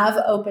 I have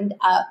opened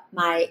up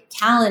my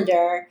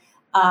calendar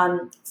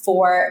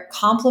for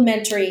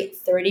complimentary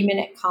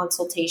 30-minute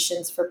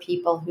consultations for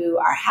people who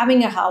are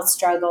having a health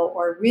struggle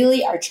or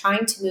really are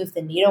trying to move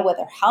the needle with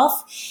their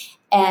health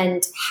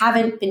and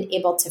haven't been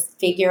able to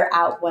figure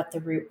out what the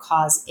root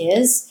cause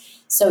is.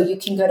 So you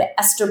can go to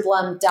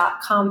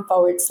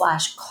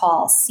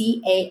estherblum.com/call,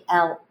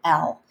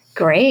 CALL.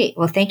 Great.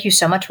 Well, thank you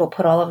so much. We'll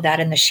put all of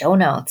that in the show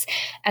notes.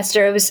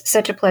 Esther, it was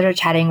such a pleasure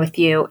chatting with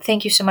you.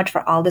 Thank you so much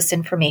for all this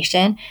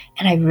information,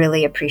 and I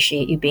really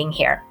appreciate you being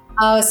here.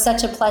 Oh, it's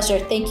such a pleasure.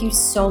 Thank you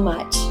so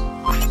much.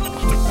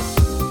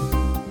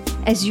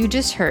 As you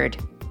just heard,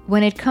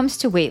 when it comes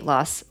to weight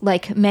loss,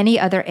 like many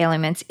other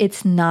ailments,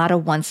 it's not a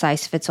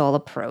one-size-fits-all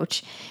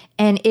approach.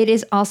 And it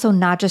is also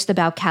not just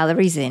about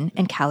calories in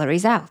and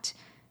calories out.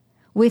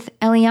 With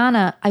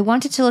Eliana, I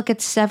wanted to look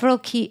at several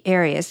key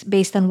areas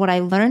based on what I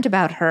learned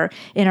about her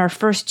in our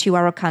first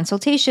 2-hour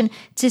consultation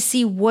to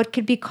see what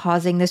could be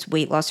causing this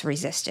weight loss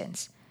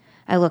resistance.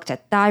 I looked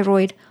at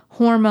thyroid,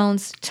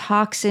 hormones,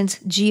 toxins,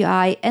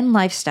 GI, and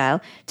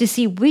lifestyle to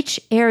see which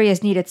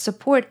areas needed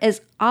support,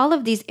 as all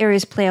of these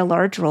areas play a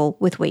large role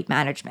with weight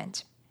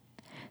management.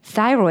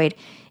 Thyroid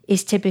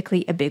is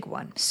typically a big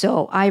one,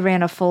 so I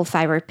ran a full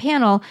thyroid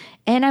panel,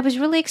 and I was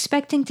really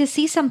expecting to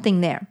see something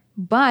there,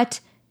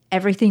 but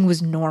everything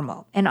was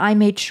normal, and I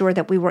made sure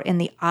that we were in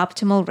the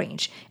optimal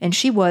range, and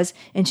she was,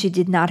 and she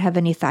did not have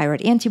any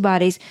thyroid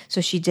antibodies,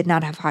 so she did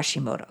not have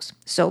Hashimoto's.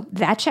 So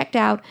that checked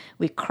out.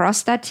 We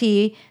crossed that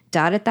T,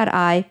 dotted that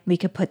I, we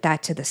could put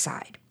that to the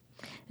side.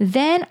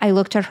 Then I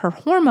looked at her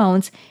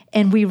hormones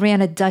and we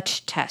ran a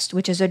Dutch test,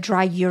 which is a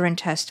dry urine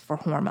test for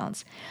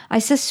hormones. I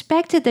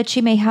suspected that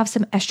she may have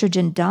some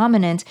estrogen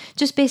dominance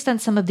just based on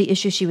some of the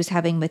issues she was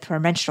having with her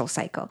menstrual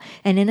cycle.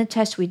 And in the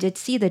test, we did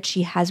see that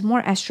she has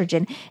more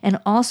estrogen, and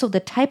also the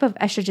type of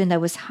estrogen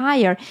that was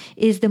higher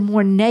is the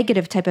more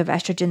negative type of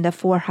estrogen, the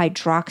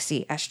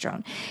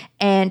 4-hydroxyestrone.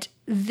 And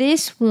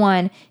this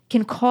one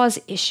can cause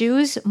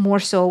issues more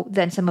so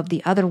than some of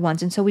the other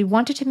ones. And so we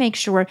wanted to make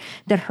sure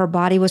that her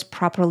body was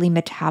properly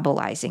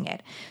metabolizing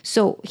it.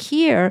 So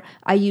here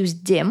I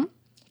used DIM,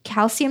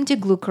 calcium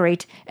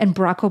deglucarate, and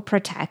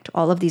Protect.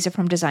 All of these are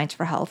from Designs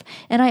for Health.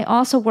 And I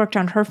also worked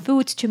on her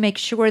foods to make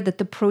sure that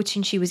the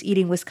protein she was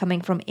eating was coming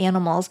from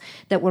animals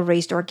that were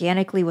raised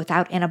organically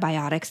without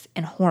antibiotics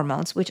and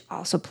hormones, which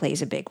also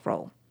plays a big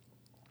role.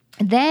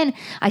 Then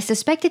I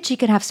suspected she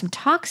could have some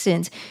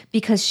toxins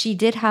because she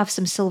did have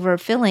some silver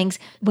fillings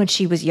when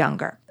she was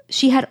younger.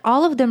 She had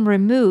all of them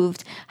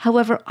removed.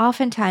 However,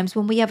 oftentimes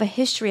when we have a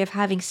history of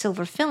having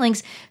silver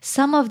fillings,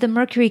 some of the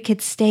mercury could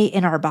stay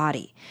in our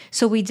body.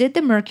 So we did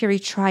the mercury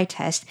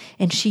test,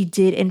 and she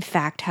did in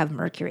fact have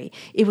mercury.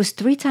 It was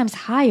 3 times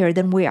higher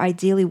than we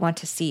ideally want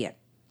to see it.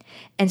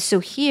 And so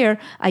here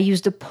I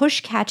used the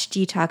push catch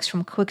detox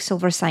from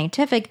Quicksilver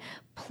Scientific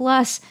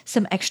plus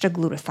some extra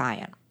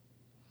glutathione.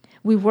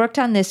 We worked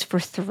on this for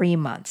 3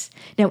 months.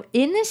 Now,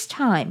 in this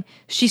time,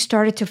 she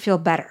started to feel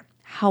better.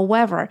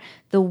 However,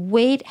 the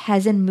weight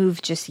hasn't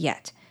moved just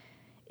yet.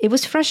 It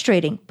was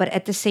frustrating, but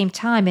at the same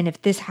time, and if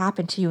this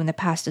happened to you in the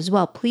past as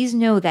well, please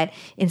know that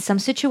in some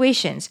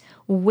situations,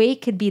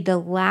 weight could be the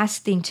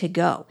last thing to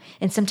go.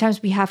 And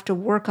sometimes we have to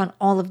work on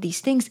all of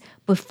these things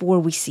before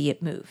we see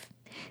it move.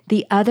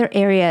 The other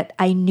area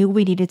I knew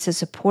we needed to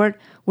support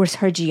was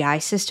her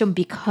GI system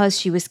because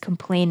she was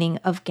complaining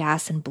of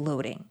gas and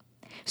bloating.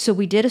 So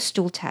we did a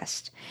stool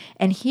test.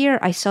 And here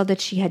I saw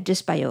that she had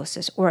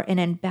dysbiosis, or an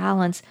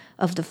imbalance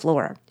of the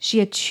flora. She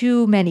had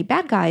too many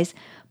bad guys,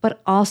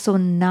 but also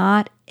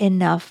not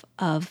enough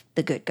of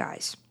the good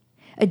guys.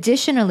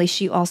 Additionally,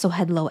 she also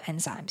had low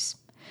enzymes.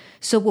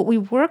 So what we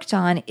worked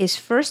on is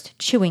first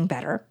chewing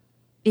better,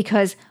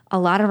 because a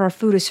lot of our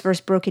food is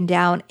first broken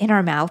down in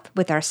our mouth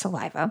with our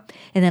saliva.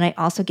 And then I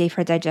also gave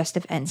her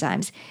digestive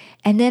enzymes.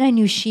 And then I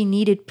knew she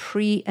needed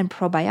pre and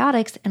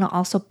probiotics and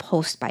also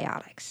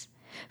postbiotics.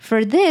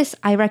 For this,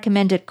 I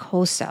recommended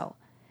Koso.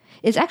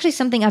 It's actually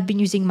something I've been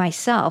using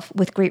myself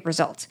with great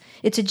results.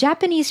 It's a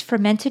Japanese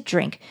fermented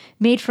drink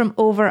made from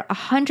over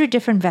 100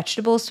 different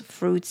vegetables,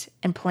 fruits,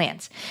 and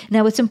plants.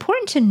 Now, what's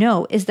important to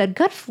know is that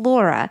gut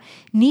flora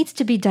needs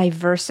to be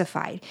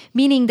diversified,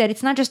 meaning that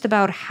it's not just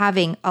about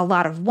having a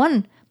lot of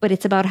one, but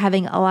it's about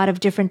having a lot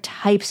of different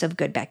types of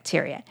good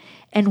bacteria.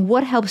 And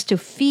what helps to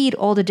feed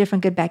all the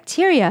different good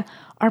bacteria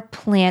are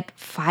plant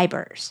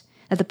fibers.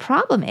 Now, the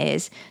problem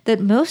is that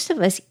most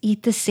of us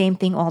eat the same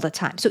thing all the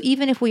time. So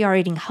even if we are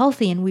eating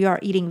healthy and we are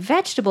eating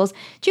vegetables,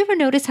 do you ever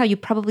notice how you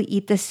probably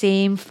eat the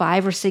same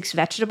 5 or 6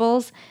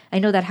 vegetables? I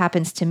know that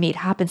happens to me. It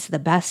happens to the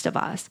best of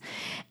us.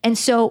 And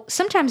so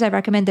sometimes I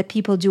recommend that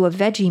people do a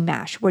veggie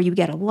mash where you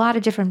get a lot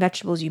of different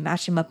vegetables, you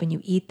mash them up and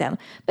you eat them.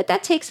 But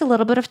that takes a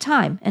little bit of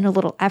time and a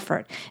little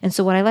effort. And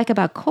so what I like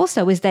about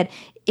Koso is that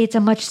it's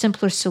a much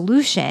simpler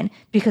solution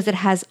because it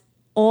has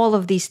all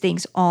of these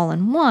things all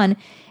in one.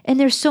 And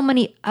there's so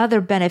many other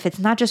benefits,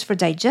 not just for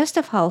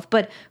digestive health,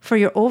 but for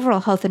your overall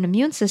health and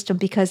immune system,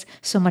 because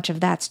so much of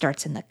that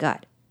starts in the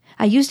gut.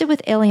 I used it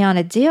with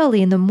Eliana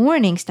daily in the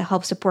mornings to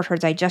help support her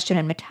digestion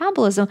and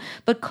metabolism,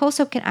 but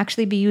Koso can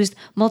actually be used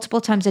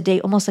multiple times a day,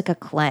 almost like a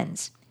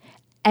cleanse.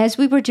 As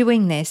we were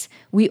doing this,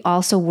 we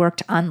also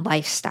worked on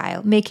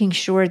lifestyle, making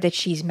sure that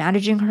she's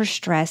managing her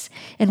stress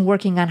and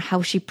working on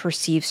how she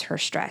perceives her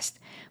stress.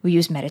 We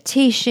use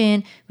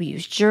meditation, we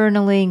use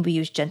journaling, we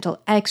use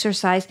gentle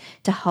exercise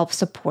to help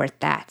support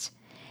that.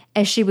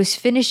 As she was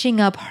finishing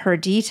up her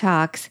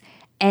detox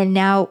and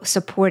now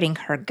supporting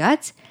her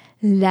gut,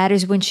 that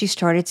is when she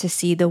started to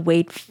see the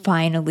weight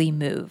finally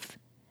move.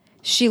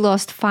 She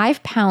lost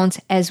 5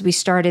 pounds as we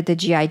started the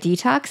GI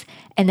detox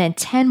and then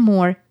 10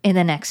 more in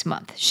the next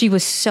month. She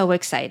was so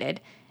excited.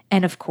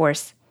 And of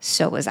course,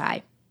 so was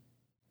I.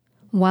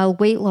 While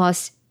weight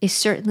loss is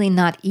certainly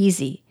not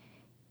easy,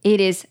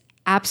 it is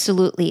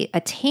absolutely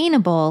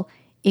attainable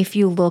if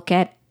you look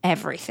at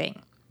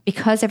everything.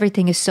 Because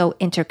everything is so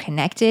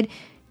interconnected,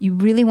 you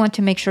really want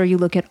to make sure you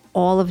look at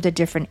all of the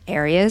different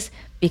areas,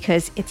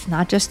 because it's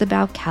not just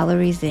about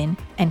calories in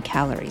and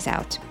calories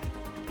out.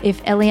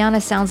 If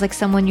Eliana sounds like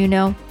someone you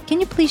know, can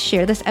you please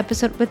share this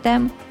episode with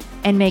them?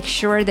 And make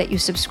sure that you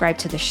subscribe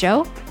to the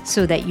show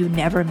so that you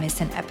never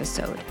miss an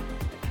episode.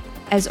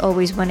 As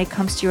always, when it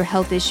comes to your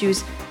health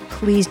issues,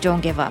 please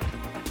don't give up.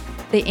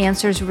 The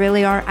answers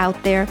really are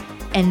out there,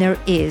 and there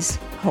is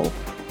hope.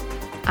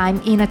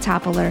 I'm Ina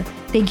Toppler.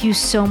 Thank you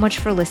so much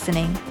for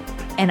listening,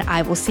 and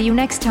I will see you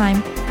next time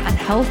on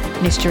Health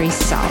Mysteries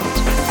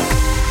Solved.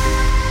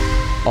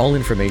 All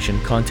information,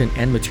 content,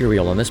 and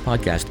material on this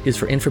podcast is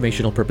for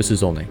informational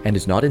purposes only and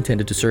is not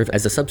intended to serve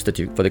as a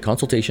substitute for the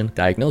consultation,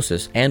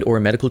 diagnosis, and/or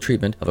medical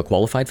treatment of a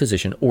qualified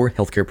physician or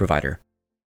healthcare provider.